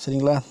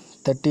 சரிங்களா.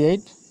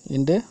 38 ×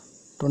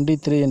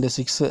 23 ×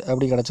 6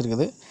 அப்படி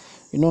கிடச்சிருக்குது.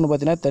 இன்னொன்று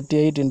பார்த்தீங்கன்னா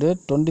 38 ×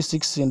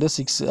 26 ×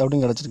 6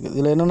 அப்படின்னு கிடச்சிருக்கு.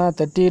 இதில் என்னென்னா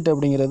 38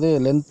 அப்படிங்கிறது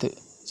லென்த்து.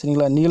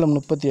 சரிங்களா. நீளம்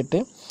 38,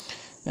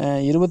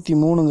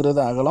 23ங்கிறது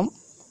அகலம்,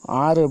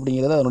 6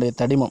 அப்படிங்கிறது அதனுடைய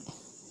தடிமம்.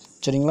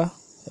 சரிங்களா.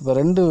 இப்போ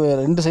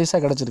ரெண்டு சைஸாக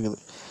கிடச்சிருக்குது.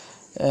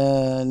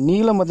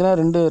 நீளம்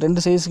பார்த்திங்கன்னா ரெண்டு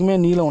சைஸுக்குமே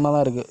நீளம் ஒன்றா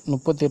தான் இருக்குது,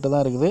 38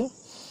 தான் இருக்குது.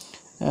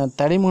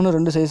 தடிமன்னு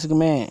 2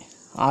 சைஸுக்குமே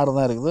 6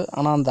 தான் இருக்குது.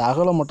 ஆனால் அந்த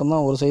அகலம்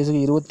மட்டும்தான் ஒரு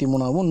சைஸுக்கு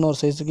 23ஆகவும் இன்னொரு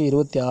சைஸுக்கு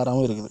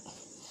 26ஆகவும் இருக்குது.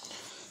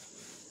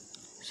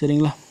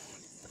 சரிங்களா.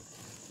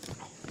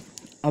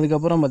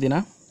 அதுக்கப்புறம்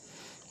பார்த்திங்கன்னா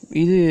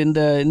இது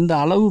இந்த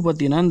அளவு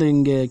பார்த்திங்கன்னா இந்த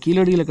இங்கே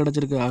கீழடியில்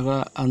கிடச்சிருக்க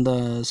அந்த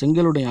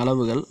செங்கலுடைய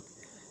அளவுகள்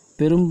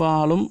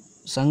பெரும்பாலும்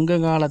சங்க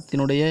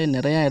காலத்தினுடைய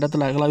நிறையா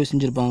இடத்துல அகலாய்வு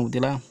செஞ்சுருப்பாங்க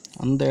பார்த்தீங்களா.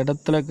 அந்த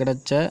இடத்துல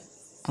கிடச்ச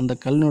அந்த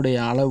கல்லினுடைய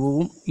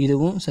அளவும்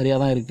இதுவும் சரியாக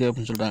தான் இருக்குது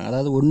அப்படின்னு சொல்கிறாங்க.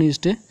 அதாவது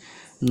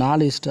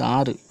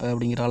 1:4:6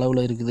 அப்படிங்கிற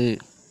அளவில் இருக்குது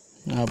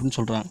அப்படின்னு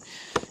சொல்கிறாங்க.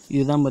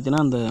 இதுதான்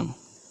பார்த்திங்கன்னா அந்த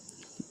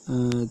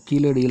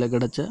கீழடியில்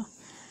கிடச்ச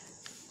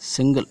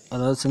செங்கல்,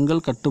 அதாவது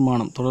செங்கல்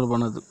கட்டுமானம்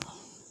தொடர்பானது.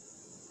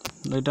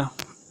 ரைட்டா.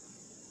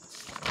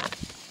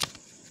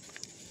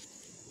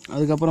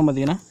 அதுக்கப்புறம்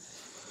பார்த்திங்கன்னா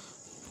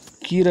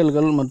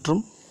கீறல்கள்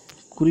மற்றும்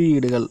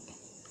குறியீடுகள்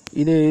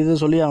இது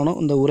சொல்லி ஆகணும்.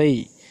 இந்த உரை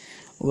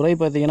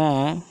பார்த்திங்கன்னா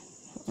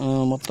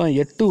மொத்தம்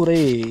 8 உரை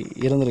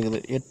இருந்திருக்குது.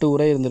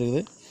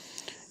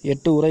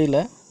 8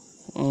 உரையில்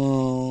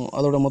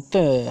அதோட மொத்த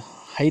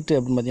ஹைட்டு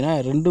அப்படின்னு பார்த்திங்கன்னா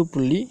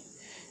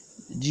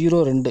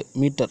 2.02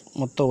 மீட்டர்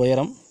மொத்த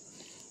உயரம்.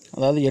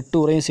 அதாவது 8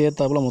 உரையும்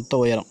சேர்த்தாப்புல மொத்த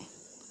உயரம்.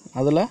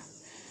 அதில்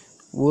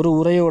ஒரு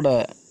உரையோட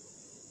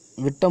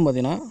விட்டம்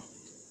பார்த்திங்கன்னா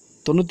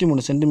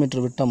 93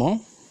 சென்டிமீட்டர் விட்டமும்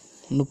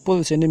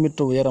 30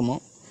 சென்டிமீட்டர்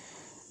உயரமும்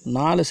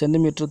 4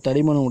 சென்டிமீட்டர்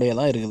தடிமனும்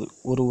உடையதாக இருக்குது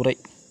ஒரு உரை.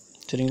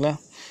 சரிங்களா.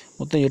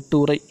 மொத்தம் 8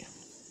 உரை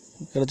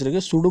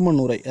கிடச்சிருக்கு.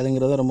 சுடுமண் உரை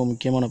அதுங்கிறது ரொம்ப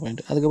முக்கியமான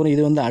பாயிண்ட். அதுக்கப்புறம்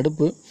இது வந்து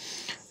அடுப்பு.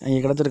 இங்கே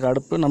கிடச்சிருக்க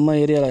அடுப்பு நம்ம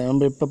ஏரியாவில்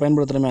நம்ம இப்போ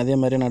பயன்படுத்துகிறோமே அதே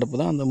மாதிரியான அடுப்பு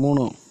தான். அந்த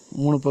மூணு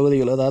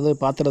பகுதிகள், அதாவது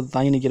பாத்திரத்தை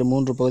தாங்கி நிற்கிற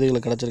 3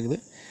 பகுதிகள் கிடச்சிருக்குது.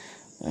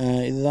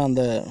 இதுதான்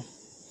அந்த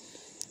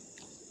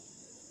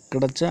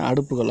கிடச்ச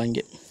அடுப்புகள்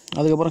அங்கே.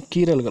 அதுக்கப்புறம்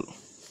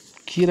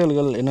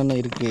கீறல்கள் என்னென்ன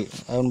இருக்குது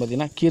அப்படின்னு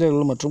பார்த்திங்கன்னா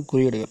கீறல்கள் மற்றும்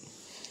குறியீடுகள்.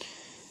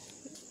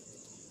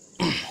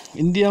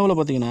 இந்தியாவில்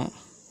பார்த்திங்கன்னா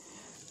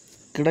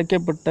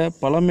கிடைக்கப்பட்ட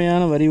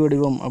பழமையான வரி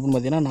வடிவம் அப்படின்னு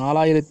பார்த்திங்கன்னா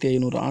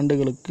 4500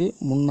 ஆண்டுகளுக்கு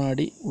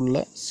முன்னாடி உள்ள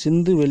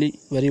சிந்துவெளி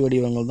வரி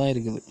வடிவங்கள் தான்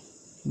இருக்குது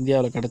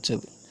இந்தியாவில்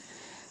கிடச்சது.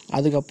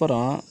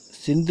 அதுக்கப்புறம்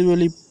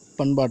சிந்துவெளி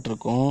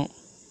பண்பாட்டிற்கும்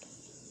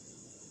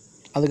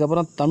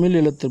அதுக்கப்புறம் தமிழ்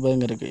எழுத்து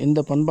இருக்குது. இந்த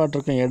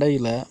பண்பாட்டிற்கும்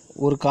இடையில்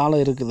ஒரு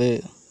காலம் இருக்குது.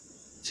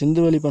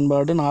 சிந்துவெளி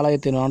பண்பாடு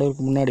 4500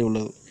 ஆண்டுகளுக்கு முன்னாடி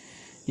உள்ளது.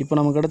 இப்போ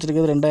நமக்கு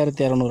கிடச்சிருக்கிறது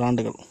 2600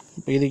 ஆண்டுகள்.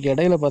 இப்போ இதுக்கு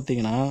இடையில்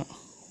பார்த்திங்கன்னா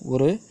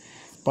ஒரு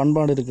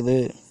பண்பாடு இருக்குது.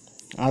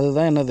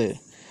 அதுதான் என்னது,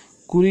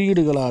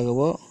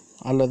 குறியீடுகளாகவோ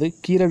அல்லது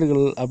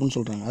கீறல்கள் அப்படின்னு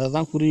சொல்கிறாங்க. அதை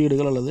தான்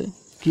குறியீடுகள் அல்லது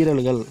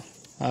கீறல்கள்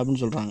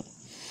அப்படின்னு சொல்கிறாங்க.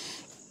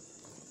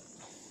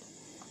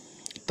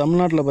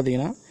 தமிழ்நாட்டில்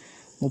பார்த்திங்கன்னா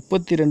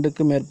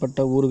 32க்கும் மேற்பட்ட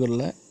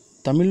ஊர்களில்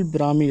தமிழ்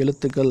பிராமி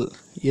எழுத்துக்கள்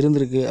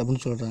இருந்திருக்கு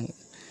அப்படின்னு சொல்கிறாங்க.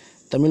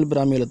 தமிழ்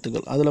பிராமி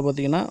எழுத்துக்கள் அதில்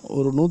பார்த்திங்கன்னா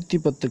ஒரு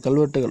 110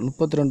 கல்வெட்டுகள்,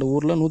 32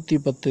 ஊரில்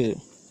 110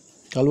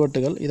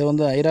 கல்வெட்டுகள். இதை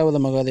வந்து ஐராவத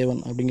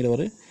மகாதேவன்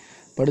அப்படிங்கிறவர்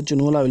படித்து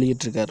நூலாக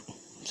வெளியிட்டிருக்கார்.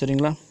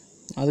 சரிங்களா.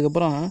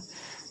 அதுக்கப்புறம்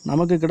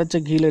நமக்கு கிடைச்ச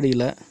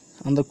கீழடியில்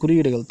அந்த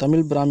குறியீடுகள்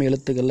தமிழ் பிராமி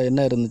எழுத்துக்களில்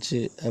என்ன இருந்துச்சு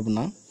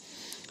அப்படின்னா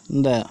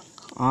இந்த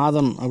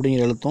ஆதன்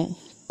அப்படிங்கிற எழுத்தும்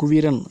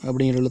குவிரன்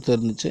அப்படிங்கிற எழுத்தும்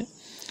இருந்துச்சு.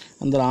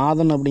 அந்த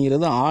ஆதன்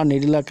அப்படிங்கிறது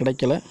நெடிலாக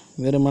கிடைக்கல,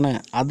 வெறுமனே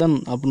அதன்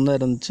அப்படின்னு தான்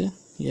இருந்துச்சு.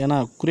 ஏன்னா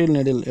குறில்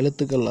நெடில்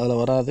எழுத்துக்கள்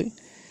அதில் வராது.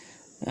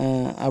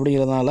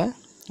 அப்படிங்கிறதுனால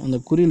அந்த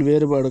குறில்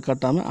வேறுபாடு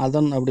காட்டாமல்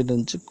அதன் அப்படின்னு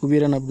இருந்துச்சு,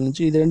 குவிரன் அப்படின்னு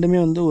இருந்துச்சு. இது ரெண்டுமே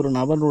வந்து ஒரு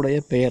நபருடைய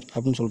பெயர்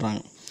அப்படின்னு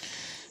சொல்கிறாங்க.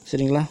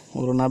 சரிங்களா.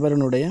 ஒரு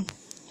நபரினுடைய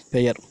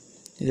பெயர்.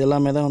 இது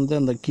எல்லாமே தான் வந்து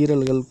அந்த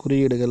கீறல்கள்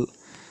குறியீடுகள்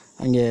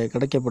அங்கே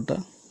கிடைக்கப்பட்ட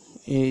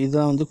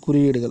இதுதான் வந்து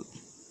குறியீடுகள்.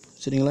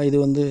 சரிங்களா. இது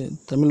வந்து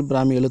தமிழ்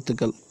பிராமி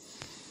எழுத்துக்கள்.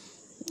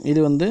 இது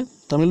வந்து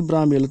தமிழ்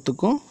பிராமி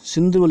எழுத்துக்கும்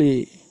சிந்துவெளி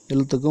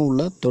எழுத்துக்கும்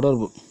உள்ள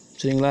தொடர்பு,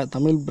 சரிங்களா.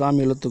 தமிழ்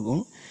பிராமி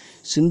எழுத்துக்கும்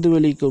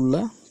சிந்துவெளிக்கு உள்ள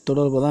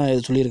தொடர்பு தான்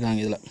இது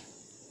சொல்லியிருக்காங்க இதில்,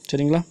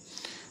 சரிங்களா.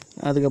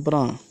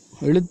 அதுக்கப்புறம்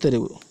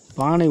எழுத்தறிவு,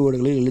 பானை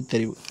ஓடுகளில்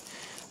எழுத்தறிவு.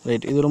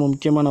 ரைட், இது ரொம்ப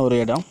முக்கியமான ஒரு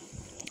இடம்.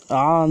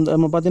 அந்த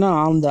நம்ம பார்த்தீங்கன்னா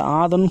அந்த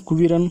ஆதன்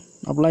குவிரன்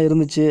அப்படிலாம்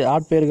இருந்துச்சு,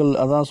 ஆட்பெயர்கள்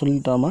அதான்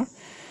சொல்லிட்டோமா.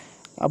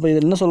 அப்போ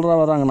இதில் என்ன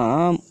வராங்கன்னா,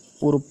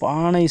 ஒரு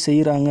பானை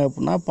செய்கிறாங்க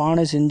அப்படின்னா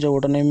பானை செஞ்ச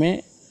உடனேமே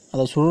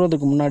அதை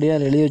சுடுறதுக்கு முன்னாடியே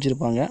அதை எழுதி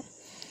வச்சுருப்பாங்க.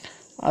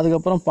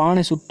 அதுக்கப்புறம்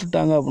பானை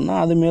சுட்டுட்டாங்க அப்படின்னா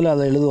அது மேலே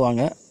அதை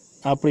எழுதுவாங்க.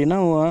 அப்படின்னா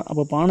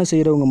அப்போ பானை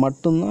செய்கிறவங்க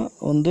மட்டும்தான்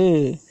வந்து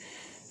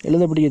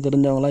எழுத படிக்க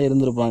தெரிஞ்சவங்களாம்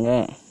இருந்திருப்பாங்க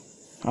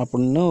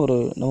அப்படின்னு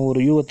நம்ம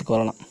ஒரு யூகத்துக்கு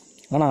வரலாம்.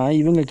 ஆனால்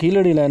இவங்க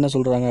கீழடியில் என்ன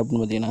சொல்கிறாங்க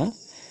அப்படின்னு பார்த்திங்கன்னா,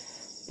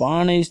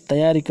 பானை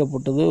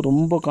தயாரிக்கப்பட்டது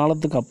ரொம்ப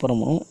காலத்துக்கு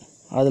அப்புறமும்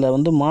அதில்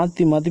வந்து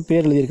மாற்றி மாற்றி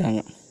பேர்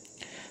எழுதியிருக்காங்க.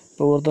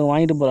 இப்போ ஒருத்தவங்க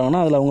வாங்கிட்டு போகிறாங்கன்னா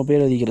அதில் அவங்க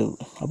பேர் எழுதிக்கிறது,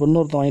 அப்போ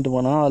இன்னொருத்தவங்க வாங்கிட்டு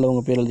போனால் அதில்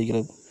அவங்க பேர்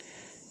எழுதிக்கிறது,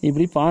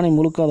 இப்படி பானை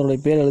முழுக்க அதனுடைய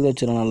பேர் எழுதி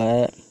வச்சதுனால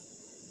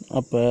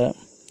அப்போ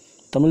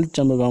தமிழ்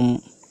சமூகம்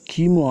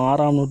கிமு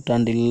 6ஆம்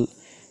நூற்றாண்டில்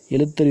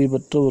எழுத்தறிவு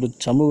பெற்ற ஒரு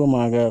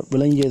சமூகமாக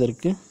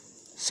விளங்கியதற்கு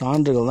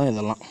சான்றுகள் தான்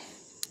இதெல்லாம்.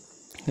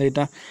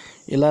 ரைட்டா,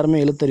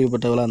 எல்லாருமே எழுத்தறிவு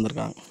பெற்றவர்களாக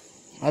இருந்திருக்காங்க.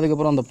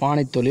 அதுக்கப்புறம் அந்த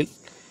பானை தொழில்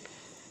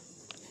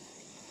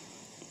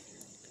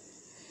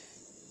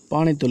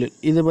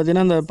இது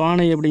பார்த்திங்கன்னா, இந்த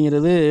பானை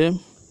அப்படிங்கிறது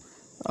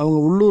அவங்க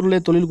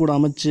உள்ளூர்லேயே தொழில் கூட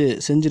அமைச்சு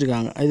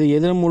செஞ்சுருக்காங்க. இது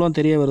எதன் மூலம்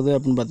தெரிய வருது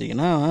அப்படின்னு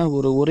பார்த்திங்கன்னா,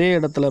 ஒரே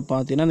இடத்துல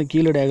பார்த்திங்கன்னா அந்த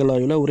கீழடி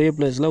அகழ்வாய்வில் ஒரே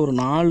பிளேஸில் ஒரு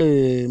 4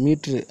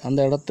 மீட்ரு, அந்த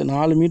இடத்து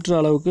 4 மீட்ரு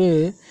அளவுக்கு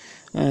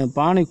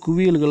பானை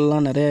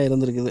குவியல்கள்லாம் நிறையா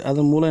இருந்திருக்குது.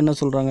 அதன் மூலம் என்ன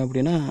சொல்கிறாங்க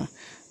அப்படின்னா,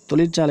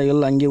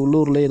 தொழிற்சாலைகள் அங்கே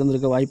உள்ளூரில்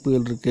இருந்திருக்க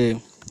வாய்ப்புகள் இருக்குது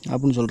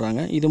அப்படின்னு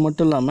சொல்கிறாங்க. இது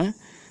மட்டும் இல்லாமல்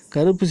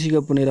கருப்பு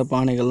சிகப்பு நிற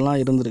பானைகள்லாம்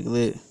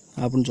இருந்திருக்குது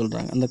அப்படின்னு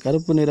சொல்கிறாங்க. அந்த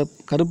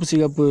கருப்பு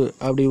சிகப்பு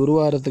அப்படி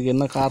உருவாகிறதுக்கு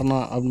என்ன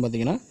காரணம் அப்படின்னு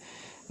பார்த்திங்கன்னா,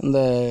 இந்த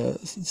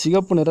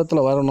சிகப்பு நிறத்தில்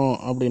வரணும்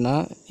அப்படின்னா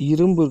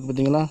இரும்பு இருக்குது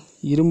பார்த்திங்களா,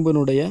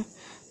 இரும்பினுடைய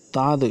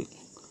தாது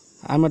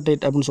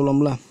ஆமடைட் அப்படின்னு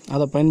சொல்லுவோம்ல,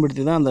 அதை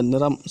பயன்படுத்தி தான் அந்த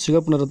நிறம்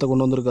சிகப்பு நிறத்தை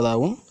கொண்டு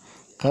வந்திருக்கதாகவும்,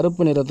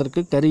 கருப்பு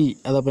நிறத்திற்கு கரி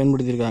அதை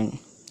பயன்படுத்தியிருக்காங்க.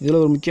 இதில்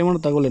ஒரு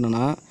முக்கியமான தகவல்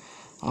என்னென்னா,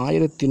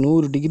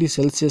 1100 டிகிரி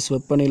செல்சியஸ்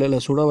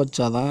வெப்பநிலையில் சுட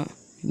வச்சாதான்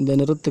இந்த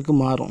நிறத்துக்கு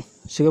மாறும்,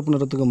 சிகப்பு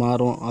நிறத்துக்கு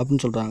மாறும்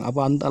அப்படின்னு சொல்கிறாங்க.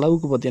 அப்போ அந்த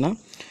அளவுக்கு பார்த்திங்கன்னா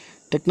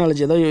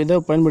டெக்னாலஜி ஏதோ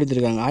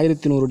பயன்படுத்தியிருக்காங்க.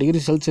 1100 டிகிரி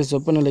செல்சியஸ்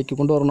வெப்பநிலைக்கு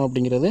கொண்டு வரணும்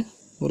அப்படிங்கிறது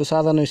ஒரு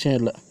சாதாரண விஷயம்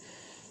இல்லை,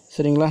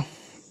 சரிங்களா.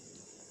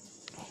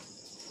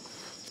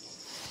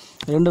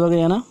 2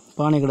 வகையான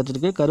பானை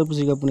கிடச்சிருக்கு, கருப்பு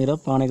சிகப்பு நிற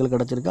பானைகள்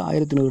கிடச்சிருக்கு.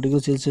 1100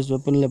 டிகிரி செல்சியஸ்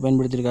வெப்பநிலை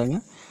பயன்படுத்தியிருக்காங்க.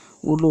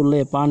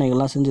 உள்ளே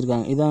பானைகள்லாம்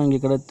செஞ்சுருக்காங்க. இதான் இங்கே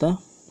கிடைத்த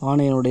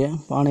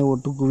பானை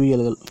ஓட்டு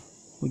குவியல்கள்,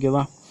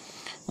 ஓகேவா.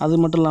 அது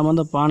மட்டும் இல்லாமல்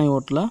அந்த பானை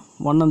ஓட்டில்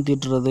வண்ணம்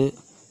தீட்டுறது,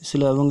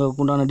 சில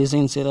அவங்களுக்கு உண்டான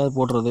டிசைன்ஸ் ஏதாவது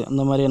போடுறது,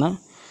 அந்த மாதிரியான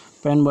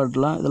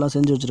பயன்பாட்டெலாம் இதெல்லாம்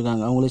செஞ்சு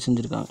வச்சுருக்காங்க, அவங்களே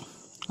செஞ்சுருக்காங்க.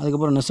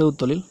 அதுக்கப்புறம்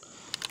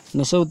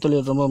நெசவு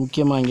தொழில் ரொம்ப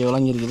முக்கியமாக இங்கே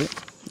விளங்கியிருக்குது.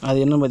 அது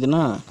என்ன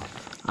பார்த்திங்கன்னா,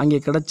 அங்கே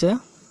கிடச்ச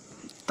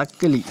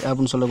தக்களி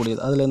அப்படின்னு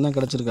சொல்லக்கூடியது அதுலேருந்து தான்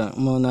கிடச்சிருக்காங்க.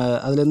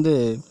 அதுலேருந்து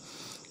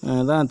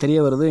தான் தெரிய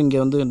வருது இங்கே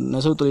வந்து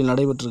நெசவு தொழில்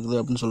நடைபெற்றிருக்குது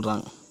அப்படின்னு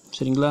சொல்கிறாங்க,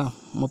 சரிங்களா.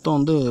 மொத்தம்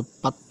வந்து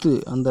 10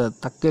 அந்த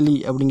தக்களி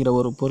அப்படிங்கிற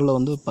ஒரு பொருளை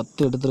வந்து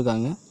 10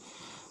 எடுத்திருக்காங்க.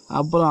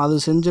 அப்புறம்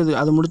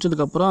அது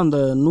முடிச்சதுக்கப்புறம் அந்த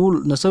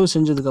நெசவு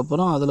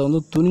செஞ்சதுக்கப்புறம் அதில்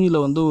வந்து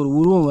துணியில் வந்து ஒரு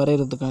உருவம்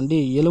வரைகிறதுக்காண்டி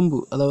எலும்பு,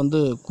 அதை வந்து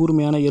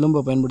கூர்மையான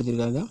எலும்பை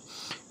பயன்படுத்தியிருக்காங்க.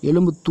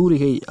 எலும்பு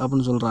தூரிகை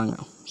அப்படின்னு சொல்கிறாங்க,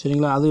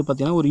 சரிங்களா. அது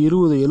பார்த்திங்கன்னா ஒரு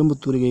 20 எலும்பு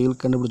தூரிகைகள்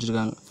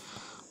கண்டுபிடிச்சிருக்காங்க,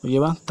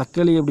 ஓகேவா.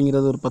 தக்களி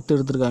அப்படிங்கிறது ஒரு 10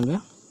 எடுத்திருக்காங்க.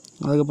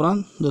 அதுக்கப்புறம்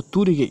இந்த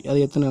தூரிகை அது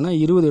எத்தனைன்னா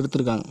 20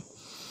 எடுத்திருக்காங்க.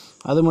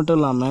 அது மட்டும்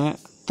இல்லாமல்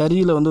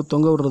தறியில் வந்து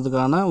தொங்க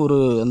விடுறதுக்கான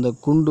அந்த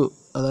குண்டு,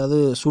 அதாவது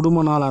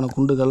சுடுமணால் ஆன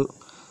குண்டுகள்,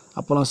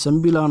 அப்புறம்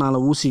செம்பிலான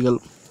ஊசிகள்,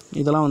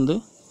 இதெல்லாம் வந்து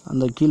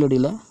அந்த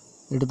கீழடியில்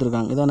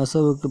எடுத்திருக்காங்க. இதான்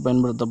நெசவுக்கு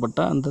பயன்படுத்தப்பட்ட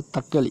அந்த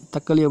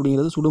தக்களி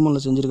அப்படிங்கிறது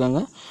சுடுமணில் செஞ்சுருக்காங்க.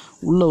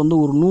 உள்ளே வந்து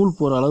ஒரு நூல்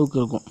போகிற அளவுக்கு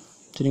இருக்கும்,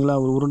 சரிங்களா.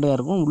 ஒரு உருண்டையாக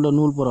இருக்கும், உள்ளே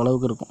நூல் போகிற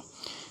அளவுக்கு இருக்கும்.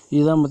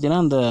 இதுதான்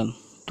பார்த்திங்கன்னா அந்த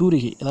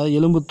தூரிகை, அதாவது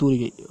எலும்பு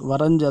தூரிகை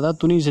வரைஞ்சி, அதாவது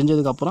துணி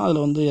செஞ்சதுக்கப்புறம்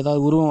அதில் வந்து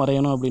ஏதாவது உருவம்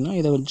வரையணும் அப்படின்னா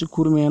இதை வச்சு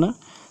கூர்மையான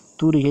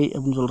தூரிகை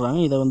அப்படின்னு சொல்கிறாங்க.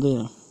 இதை வந்து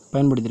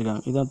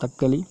பயன்படுத்தியிருக்காங்க. இதுதான்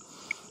தக்களி,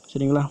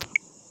 சரிங்களா.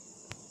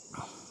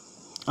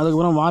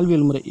 அதுக்கப்புறம்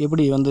வாழ்வியல் முறை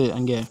எப்படி வந்து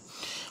அங்கே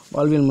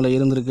வாழ்வியல் முறை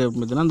இருந்திருக்கு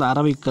அப்படின்னு பார்த்தீங்கன்னா, அந்த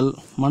அரவைக்கல்,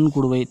 மண்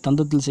குடுவை,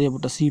 தந்தத்தில்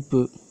செய்யப்பட்ட சீப்பு,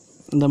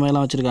 இந்த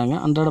மாதிரிலாம் வச்சுருக்காங்க.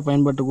 அன்றாட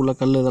பயன்பாட்டுக்குள்ள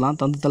கல், இதெல்லாம்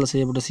தந்தத்தால்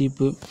செய்யப்பட்ட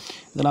சீப்பு,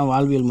 இதெல்லாம்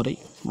வாழ்வியல்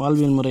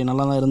முறை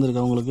நல்லா தான்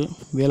இருந்திருக்கு அவங்களுக்கு.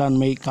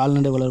 வேளாண்மை,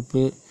 கால்நடை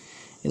வளர்ப்பு,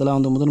 இதெல்லாம்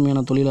வந்து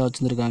முதன்மையான தொழிலாக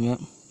வச்சுருந்துருக்காங்க.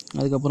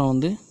 அதுக்கப்புறம்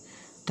வந்து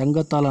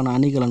தங்கத்தாலான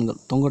அணிகலன்கள்,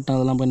 தொங்கட்டம்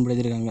அதெல்லாம்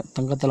பயன்படுத்தியிருக்காங்க.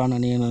 தங்கத்தாலான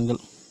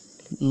அணிகலன்கள்,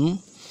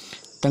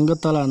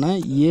 தங்கத்தாலான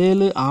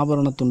 7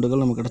 ஆபரண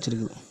துண்டுகள் நமக்கு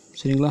கிடச்சிருக்குது,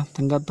 சரிங்களா.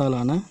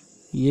 தங்கத்தாலான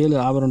 7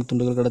 ஆபரண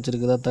துண்டுகள்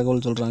கிடச்சிருக்குதா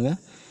தகவல் சொல்கிறாங்க.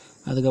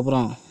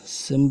 அதுக்கப்புறம்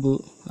செம்பு,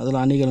 அதில்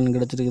அணிகலன்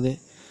கிடச்சிருக்குது.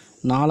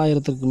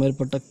 4000த்திற்கு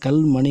மேற்பட்ட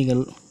கல்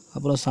மணிகள்,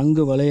 அப்புறம்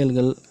சங்கு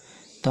வளையல்கள்,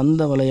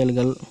 தந்த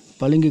வளையல்கள்,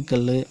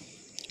 பளிங்குக்கல்,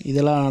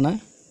 இதெல்லாம்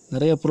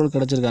நிறைய பொருள்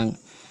கிடச்சிருக்காங்க.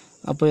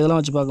 அப்போ இதெல்லாம்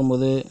வச்சு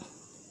பார்க்கும்போது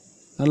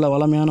நல்ல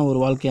வளமையான ஒரு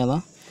வாழ்க்கையாக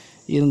தான்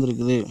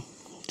இருந்திருக்குது,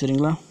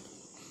 சரிங்களா.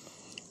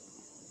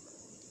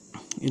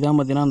 இதான்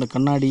பார்த்திங்கன்னா அந்த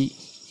கண்ணாடி,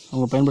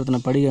 அவங்க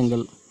பயன்படுத்தின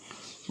படிகங்கள்.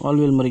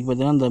 வாழ்வியல் முறைக்கு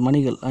பார்த்திங்கன்னா அந்த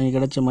மணிகள், அங்கே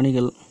கிடச்ச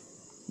மணிகள்,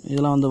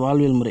 இதெல்லாம் வந்து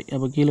வாழ்வியல் முறை.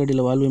 அப்போ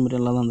கீழடியில் வாழ்வியல் முறை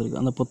எல்லாம் தான் இருந்திருக்கு.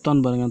 அந்த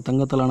பொத்தான் பாருங்கள்,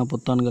 தங்கத்தாலான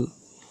பொத்தான்கள்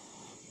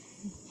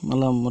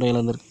நல்ல முறையில்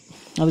இருந்திருக்கு.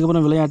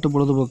 அதுக்கப்புறம் விளையாட்டு,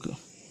 பொழுதுபோக்கு.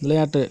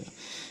 விளையாட்டு,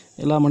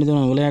 எல்லா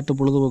மனிதனும் விளையாட்டு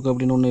பொழுதுபோக்கு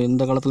அப்படின்னு ஒன்று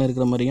இந்த காலத்தில்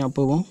இருக்கிற மாதிரியும்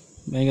அப்போவும்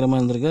பயங்கரமாக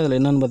இருந்திருக்கு. அதில்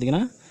என்னென்னு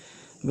பார்த்திங்கன்னா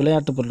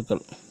விளையாட்டு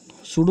பொருட்கள்,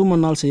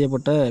 சுடுமண்ணால்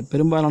செய்யப்பட்ட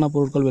பெரும்பாலான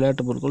பொருட்கள்,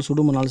 விளையாட்டு பொருட்கள்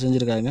சுடுமண்ணால்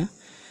செஞ்சுருக்காங்க.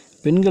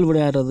 பெண்கள்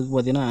விளையாடுறதுக்கு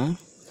பார்த்திங்கன்னா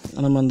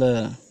நம்ம அந்த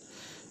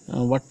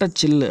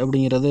வட்டச்சில்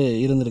அப்படிங்கிறது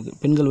இருந்திருக்கு.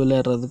 பெண்கள்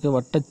விளையாடுறதுக்கு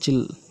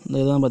வட்டச்சில், இந்த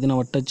இதுதான்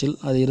பார்த்திங்கன்னா வட்டச்சில்,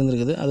 அது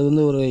இருந்திருக்குது. அது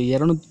வந்து ஒரு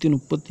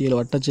 237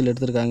 வட்டச்சில்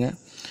எடுத்திருக்காங்க.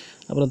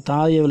 அப்புறம்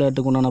தாய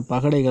விளையாட்டுக்கு உண்டான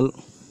பகடைகள்,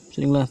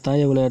 சரிங்களா,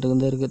 தாய விளையாட்டுக்கு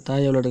வந்து இருக்குது,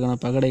 தாய விளையாட்டுக்கான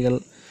பகடைகள்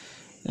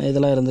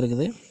இதெல்லாம்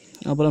இருந்திருக்குது.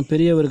 அப்புறம்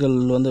பெரியவர்கள்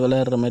வந்து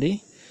விளையாடுற மாதிரி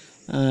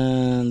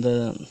இந்த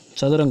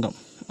சதுரங்கம்,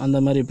 அந்த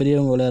மாதிரி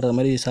பெரியவங்க விளையாடுற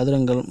மாதிரி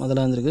சதுரங்கள்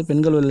அதெல்லாம் இருந்திருக்கு.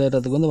 பெண்கள்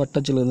விளையாடுறதுக்கு வந்து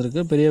வட்டச்சில்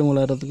இருந்திருக்கு. பெரியவங்க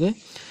விளையாடுறதுக்கு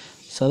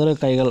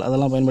சதுரக்காய்கள்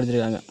அதெல்லாம்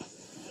பயன்படுத்தியிருக்காங்க.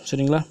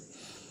 சரிங்களா?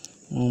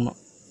 ஆமாம்,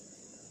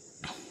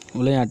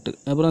 விளையாட்டு.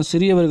 அப்புறம்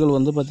சிறியவர்கள்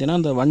வந்து பார்த்திங்கன்னா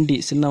இந்த வண்டி,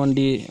 சின்ன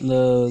வண்டி, இந்த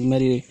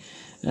மாதிரி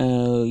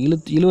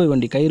இழுவை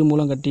வண்டி, கயிறு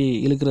மூலம் கட்டி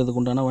இழுக்கிறதுக்கு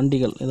உண்டான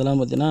வண்டிகள், இதெல்லாம்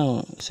பார்த்திங்கன்னா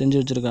செஞ்சு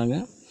வச்சுருக்காங்க.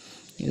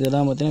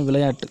 இதெல்லாம் பார்த்திங்கன்னா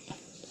விளையாட்டு.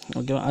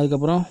 ஓகேவா?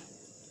 அதுக்கப்புறம்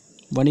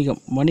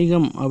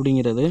வணிகம்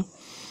அப்படிங்கிறது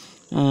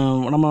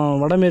நம்ம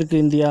வடமேற்கு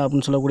இந்தியா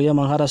அப்படின்னு சொல்லக்கூடிய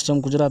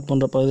மகாராஷ்டிரம், குஜராத்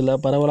போன்ற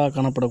பகுதியில் பரவலாக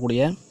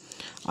காணப்படக்கூடிய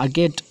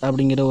அகேட்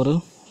அப்படிங்கிற ஒரு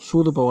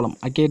சூது பவளம்,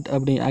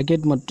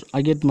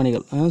 அகேட்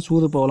மணிகள்,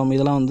 சூது பவளம்,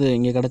 இதெல்லாம் வந்து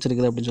இங்கே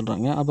கிடச்சிருக்குது அப்படின்னு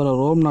சொல்கிறாங்க. அப்புறம்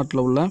ரோம்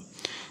நாட்டில் உள்ள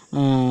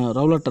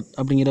ரவுலட்டட்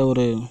அப்படிங்கிற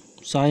ஒரு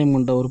சாயம்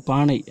கொண்ட ஒரு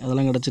பானை,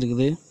 அதெல்லாம்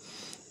கிடச்சிருக்குது.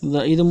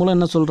 இது மூலம்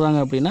என்ன சொல்கிறாங்க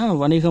அப்படின்னா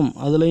வணிகம்,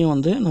 அதுலேயும்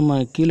வந்து நம்ம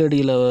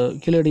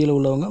கீழடியில்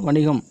உள்ளவங்க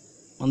வணிகம்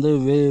வந்து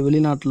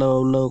வெளிநாட்டில்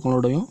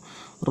உள்ளவங்களோடையும்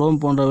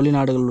ரோம் போன்ற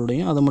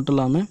வெளிநாடுகளோடையும், அது மட்டும்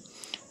இல்லாமல்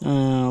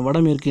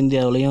வடமேற்கு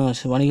இந்தியாவிலையும்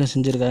வணிகம்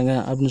செஞ்சுருக்காங்க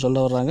அப்படின்னு சொல்ல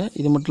வர்றாங்க.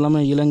 இது மட்டும்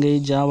இல்லாமல் இலங்கை,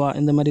 ஜாவா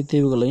இந்த மாதிரி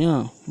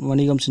தீவுகளையும்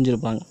வணிகம்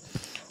செஞ்சுருப்பாங்க.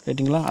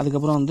 ரைட்டுங்களா?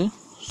 அதுக்கப்புறம் வந்து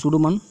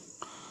சுடுமண்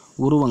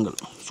உருவங்கள்.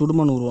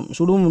 சுடுமண் உருவம்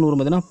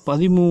பார்த்திங்கன்னா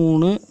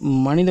 13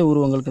 மனித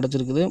உருவங்கள்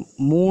கிடச்சிருக்குது,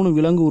 3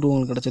 விலங்கு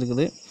உருவங்கள்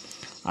கிடச்சிருக்குது,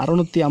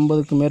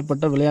 650க்கும்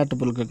மேற்பட்ட விளையாட்டு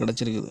பொருட்கள்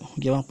கிடச்சிருக்குது.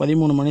 ஓகேவா?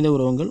 13 மனித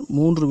உருவங்கள்,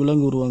 3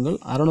 விலங்கு உருவங்கள்,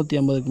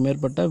 650க்கும்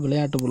மேற்பட்ட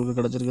விளையாட்டு பொருட்கள்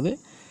கிடச்சிருக்குது,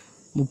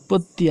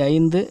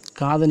 35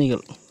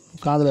 காதணிகள்,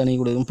 காதல்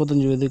அணியக்கூடிய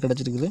 35 இது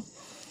கிடச்சிருக்குது.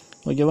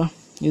 ஓகேவா?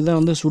 இதுதான்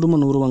வந்து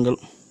சுடுமண் உருவங்கள்,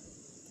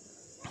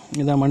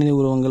 இதுதான் மனித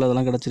உருவங்கள்,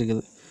 அதெல்லாம்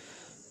கிடச்சிருக்குது.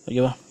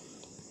 ஓகேவா?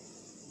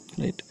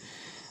 ரைட்.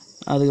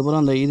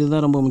 அதுக்கப்புறம் அந்த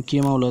இதுதான் ரொம்ப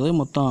முக்கியமாக உள்ளது.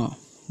 மொத்தம்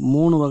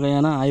 3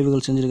 வகையான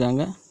ஆய்வுகள்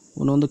செஞ்சுருக்காங்க.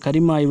 ஒன்று வந்து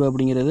கரிம ஆய்வு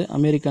அப்படிங்கிறது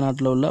அமெரிக்கா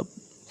நாட்டில் உள்ள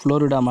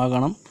ஃப்ளோரிடா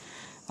மாகாணம்,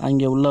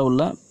 அங்கே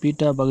உள்ள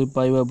பீட்டா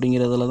பகுப்பாய்வு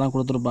அப்படிங்கிறதுல தான்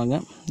கொடுத்துருப்பாங்க.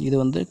 இது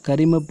வந்து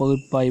கரிம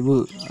பகுப்பாய்வு,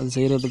 அது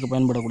செய்கிறதுக்கு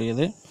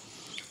பயன்படக்கூடியது.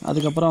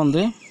 அதுக்கப்புறம்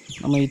வந்து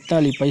நம்ம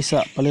இத்தாலி பைசா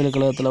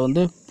பல்கலைக்கழகத்தில்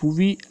வந்து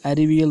புவி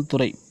அறிவியல்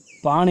துறை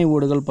பானை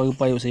ஓடுகள்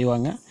பகுப்பாய்வு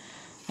செய்வாங்க.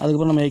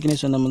 அதுக்கப்புறம் நம்ம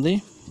ஏற்கனவே சொன்ன வந்து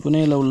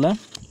புனேயில் உள்ள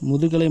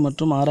முதுகலை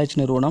மற்றும் ஆராய்ச்சி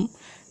நிறுவனம்,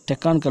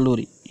 டெக்கான்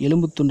கல்லூரி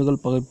எலும்பு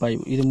துண்டுகள்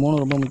பகுப்பாய்வு, இது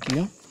 3 ரொம்ப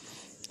முக்கியம்.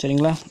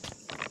 சரிங்களா?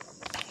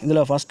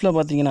 இதில் ஃபஸ்ட்டில்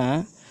பார்த்திங்கன்னா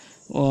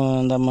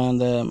நம்ம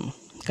அந்த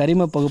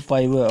கரிம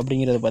பகுப்பாய்வு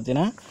அப்படிங்கிறது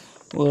பார்த்திங்கன்னா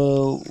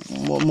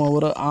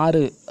ஒரு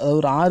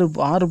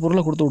 6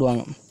 பொருளை கொடுத்து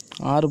விடுவாங்க.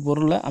 6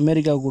 பொருளை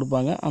அமெரிக்காவுக்கு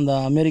கொடுப்பாங்க. அந்த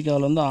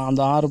அமெரிக்காவில் வந்து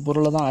அந்த 6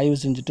 பொருளை தான் ஆய்வு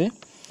செஞ்சுட்டு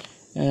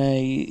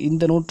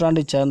இந்த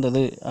நூற்றாண்டை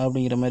சேர்ந்தது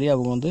அப்படிங்கிற மாதிரி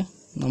அவங்க வந்து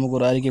நமக்கு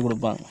ஒரு அறிக்கை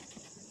கொடுப்பாங்க.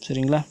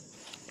 சரிங்களா?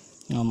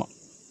 ஆமாம்.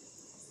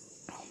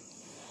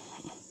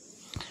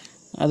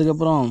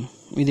 அதுக்கப்புறம்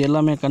இது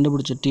எல்லாமே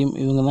கண்டுபிடிச்ச டீம்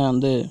இவங்க தான்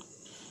வந்து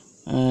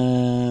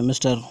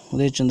மிஸ்டர்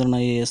உதயச்சந்திரன்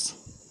ஐஏஎஸ்.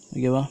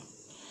 ஓகேவா?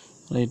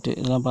 ரைட்டு,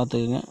 இதெல்லாம்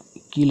பார்த்துக்குங்க.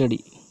 கீழடி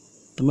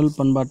தமிழ்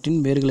பண்பாட்டின்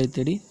வேர்களை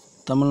தேடி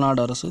தமிழ்நாடு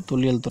அரசு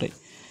தொல்லியல் துறை.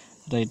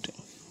 ரைட்டு.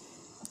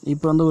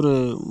 இப்போ வந்து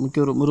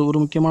ஒரு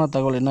முக்கியமான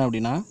தகவல் என்ன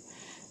அப்படின்னா,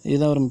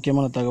 இதுதான் ஒரு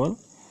முக்கியமான தகவல்.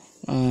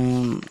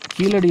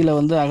 கீழடியில்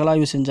வந்து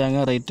அகழாய்வு செஞ்சாங்க.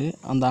 ரைட்டு.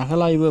 அந்த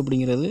அகழாய்வு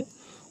அப்படிங்கிறது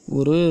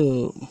ஒரு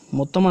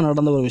மொத்தமாக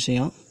நடந்த ஒரு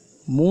விஷயம்.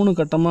 3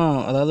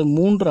 கட்டமாக, அதாவது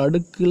 3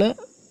 அடுக்கில்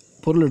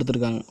பொருள்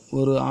எடுத்திருக்காங்க.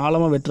 ஒரு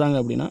ஆழமாக வெட்டுறாங்க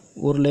அப்படின்னா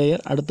ஒரு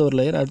லேயர், அடுத்த ஒரு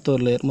லேயர், அடுத்த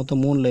ஒரு லேயர்,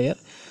 மொத்தம் 3 லேயர்.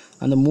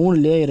 அந்த 3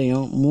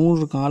 லேயரையும்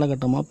 3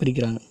 காலகட்டமாக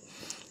பிரிக்கிறாங்க.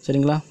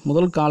 சரிங்களா?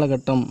 முதல்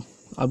காலகட்டம்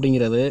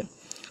அப்படிங்கிறது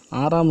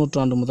 6ஆம்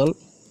நூற்றாண்டு முதல்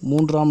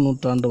 3ஆம்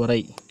நூற்றாண்டு வரை,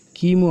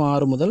 கிமு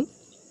 6 முதல்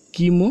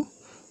கிமு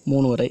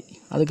 3 வரை.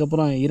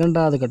 அதுக்கப்புறம்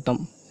இரண்டாவது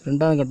கட்டம்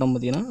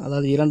பார்த்திங்கன்னா,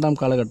 அதாவது 2ஆம்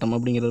காலகட்டம்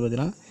அப்படிங்கிறது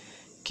பார்த்திங்கன்னா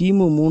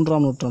கிமு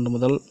 3ஆம் நூற்றாண்டு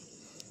முதல்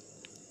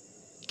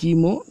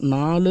கிமு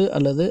 4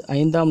 அல்லது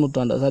 5ஆம்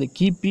நூற்றாண்டு,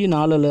 கிபி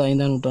 4 அல்லது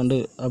 5ஆம் நூற்றாண்டு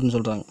அப்படின்னு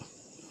சொல்கிறாங்க.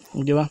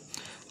 ஓகேவா?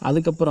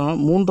 அதுக்கப்புறம்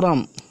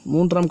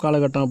மூன்றாம்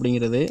காலகட்டம்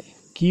அப்படிங்கிறது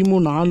கிமு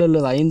 4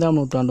 அல்லது 5ஆம்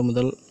நூற்றாண்டு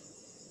முதல்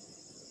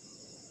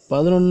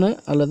 11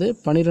 அல்லது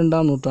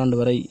 12ஆம் நூற்றாண்டு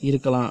வரை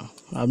இருக்கலாம்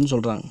அப்படின்னு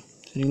சொல்கிறாங்க.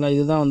 சரிங்களா?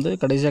 இதுதான் வந்து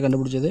கடைசியாக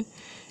கண்டுபிடிச்சது.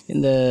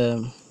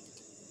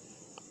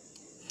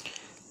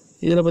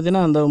 இதில்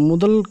பார்த்திங்கன்னா அந்த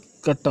முதல்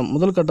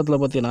கட்டத்தில்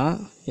பார்த்திங்கன்னா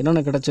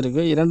என்னென்ன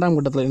கிடச்சிருக்கு, 2ஆம்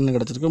கட்டத்தில் என்ன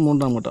கிடச்சிருக்கு,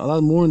 3ஆம் கட்டம்,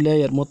 அதாவது 3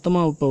 லேயர்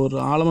மொத்தமாக. இப்போ ஒரு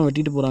ஆழமாக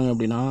வெட்டிட்டு போகிறாங்க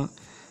அப்படின்னா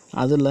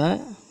அதில்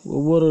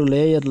ஒவ்வொரு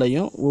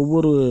லேயர்லையும்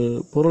ஒவ்வொரு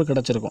பொருள்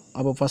கிடச்சிருக்கும்.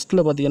 அப்போ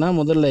ஃபஸ்ட்டில் பார்த்திங்கன்னா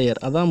முதல் லேயர்,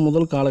 அதான்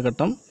முதல்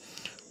காலகட்டம்,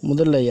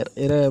 முதல் லேயர்.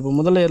 இப்போ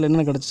முதல் லேயரில்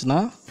என்ன கிடச்சிச்சின்னா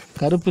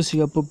கருப்பு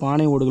சிகப்பு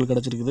பானை ஓடுகள்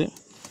கிடச்சிருக்குது.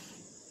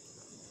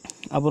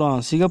 அப்புறம்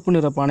சிகப்பு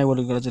நிற பானை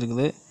ஓடுகள்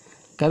கிடச்சிருக்குது,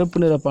 கருப்பு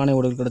நிற பானை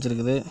ஓடுகள்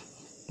கிடச்சிருக்குது,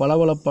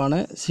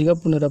 பளபளப்பான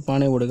சிகப்பு நிற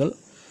பானை ஓடுகள்,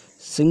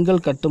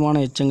 செங்கல்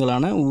கட்டுமான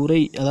எச்சங்களான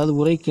உரை, அதாவது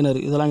உரை கிணறு,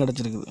 இதெல்லாம்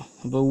கிடச்சிருக்குது.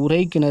 இப்போ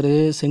உரை கிணறு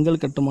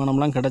செங்கல்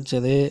கட்டுமானம்லாம்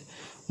கிடச்சது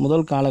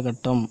முதல்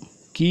காலகட்டம்,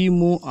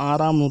 கிமு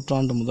 6ஆம்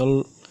நூற்றாண்டு முதல்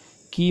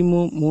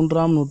கிமு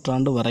 3ஆம்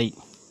நூற்றாண்டு வரை.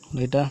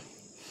 ரைட்டா?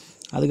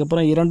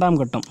 அதுக்கப்புறம் இரண்டாம்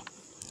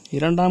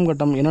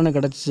கட்டம் என்னென்ன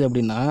கிடச்சிச்சு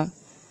அப்படின்னா,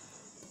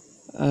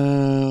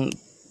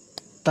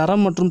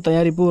 தரம் மற்றும்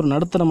தயாரிப்பு ஒரு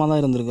நடுத்தரமாக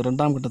தான் இருந்திருக்கு.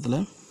 ரெண்டாம் கட்டத்தில்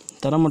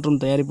தரம் மற்றும்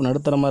தயாரிப்பு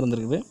நடுத்தரமாக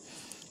இருந்திருக்குது.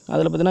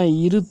 அதில் பார்த்திங்கன்னா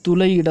இரு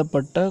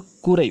துளையிடப்பட்ட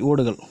கூரை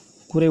ஓடுகள்,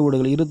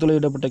 இரு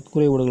துளையிடப்பட்ட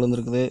கூரை ஓடுகள்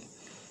வந்துருக்குது.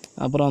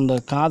 அப்புறம் அந்த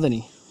காதணி,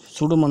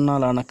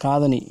 சுடுமண்ணாலான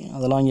காதணி,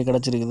 அதெல்லாம் இங்கே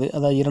கிடச்சிருக்குது.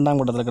 அதாவது இரண்டாம்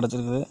கட்டத்தில்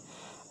கிடச்சிருக்குது.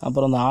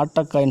 அப்புறம் அந்த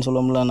ஆட்டக்காயின்னு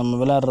சொல்லுவோம்ல, நம்ம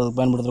விளையாடுறதுக்கு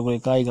பயன்படுத்தக்கூடிய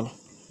காய்கள்,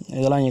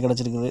 இதெல்லாம் இங்கே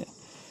கிடச்சிருக்குது.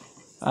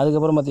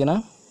 அதுக்கப்புறம் பார்த்திங்கன்னா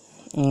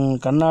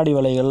கண்ணாடி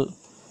வலைகள்,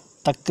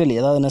 தக்களி,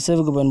 அதாவது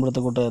நெசவுக்கு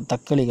பயன்படுத்தக்கூடிய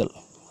தக்களிகள்,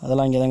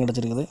 அதெல்லாம் இங்கே தான்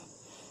கிடச்சிருக்குது.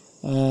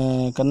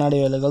 கண்ணாடி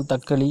வலைகள்,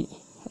 தக்களி,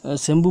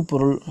 செம்பு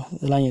பொருள்,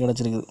 இதெல்லாம் இங்கே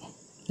கிடச்சிருக்குது.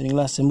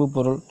 சரிங்களா? செம்பு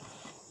பொருள்,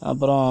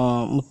 அப்புறம்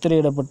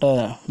முத்திரையிடப்பட்ட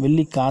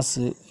வெள்ளி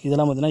காசு,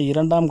 இதெல்லாம் பார்த்திங்கன்னா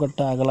இரண்டாம்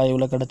கட்ட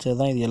அகழாய்வில் கிடச்சது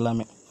தான் இது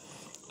எல்லாமே.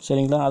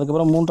 சரிங்களா?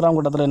 அதுக்கப்புறம் மூன்றாம்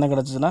கட்டத்தில் என்ன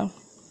கிடச்சிச்சின்னா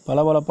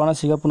பளபளப்பான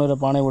சிகப்பு நிற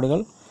பானை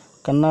ஓடுகள்,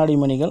 கண்ணாடி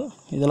மணிகள்,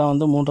 இதெல்லாம்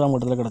வந்து மூன்றாம்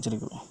கட்டத்தில்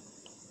கிடச்சிருக்கு.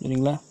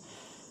 சரிங்களா?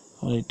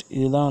 ரைட்.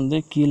 இதுதான் வந்து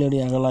கீழடி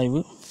அகழாய்வு.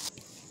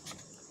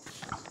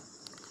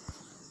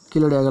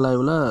 கீழடி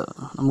அகழாய்வில்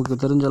நமக்கு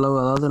தெரிஞ்ச அளவு,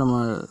 அதாவது நம்ம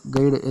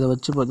கைடு இதை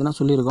வச்சு பார்த்திங்கன்னா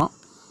சொல்லியிருக்கோம்.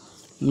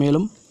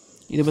 மேலும்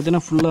இதை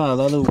பார்த்திங்கன்னா ஃபுல்லாக,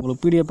 அதாவது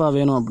உங்களுக்கு பிடிஎஃபாக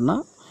வேணும் அப்படின்னா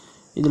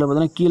இதில்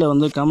பார்த்திங்கன்னா கீழே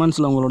வந்து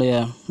கமெண்ட்ஸில் உங்களுடைய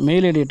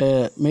மெயில்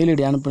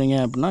ஐடி அனுப்புனீங்க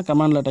அப்படின்னா,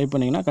 கமெண்டில் டைப்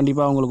பண்ணிங்கன்னா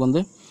கண்டிப்பாக உங்களுக்கு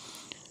வந்து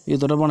இது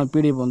தொடர்பான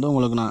பிடிஎஃப் வந்து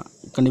உங்களுக்கு நான்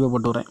கண்டிப்பாக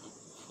போட்டு வரேன்.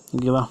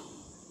 ஓகேவா?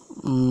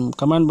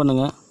 கமெண்ட்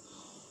பண்ணுங்கள்,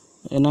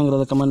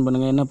 என்னங்கிறத கமெண்ட்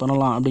பண்ணுங்கள், என்ன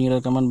பண்ணலாம்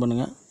அப்படிங்கிறத கமெண்ட்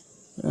பண்ணுங்கள்,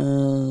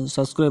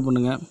 சப்ஸ்கிரைப்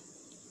பண்ணுங்கள்.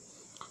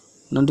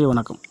 நன்றி,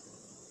 வணக்கம்.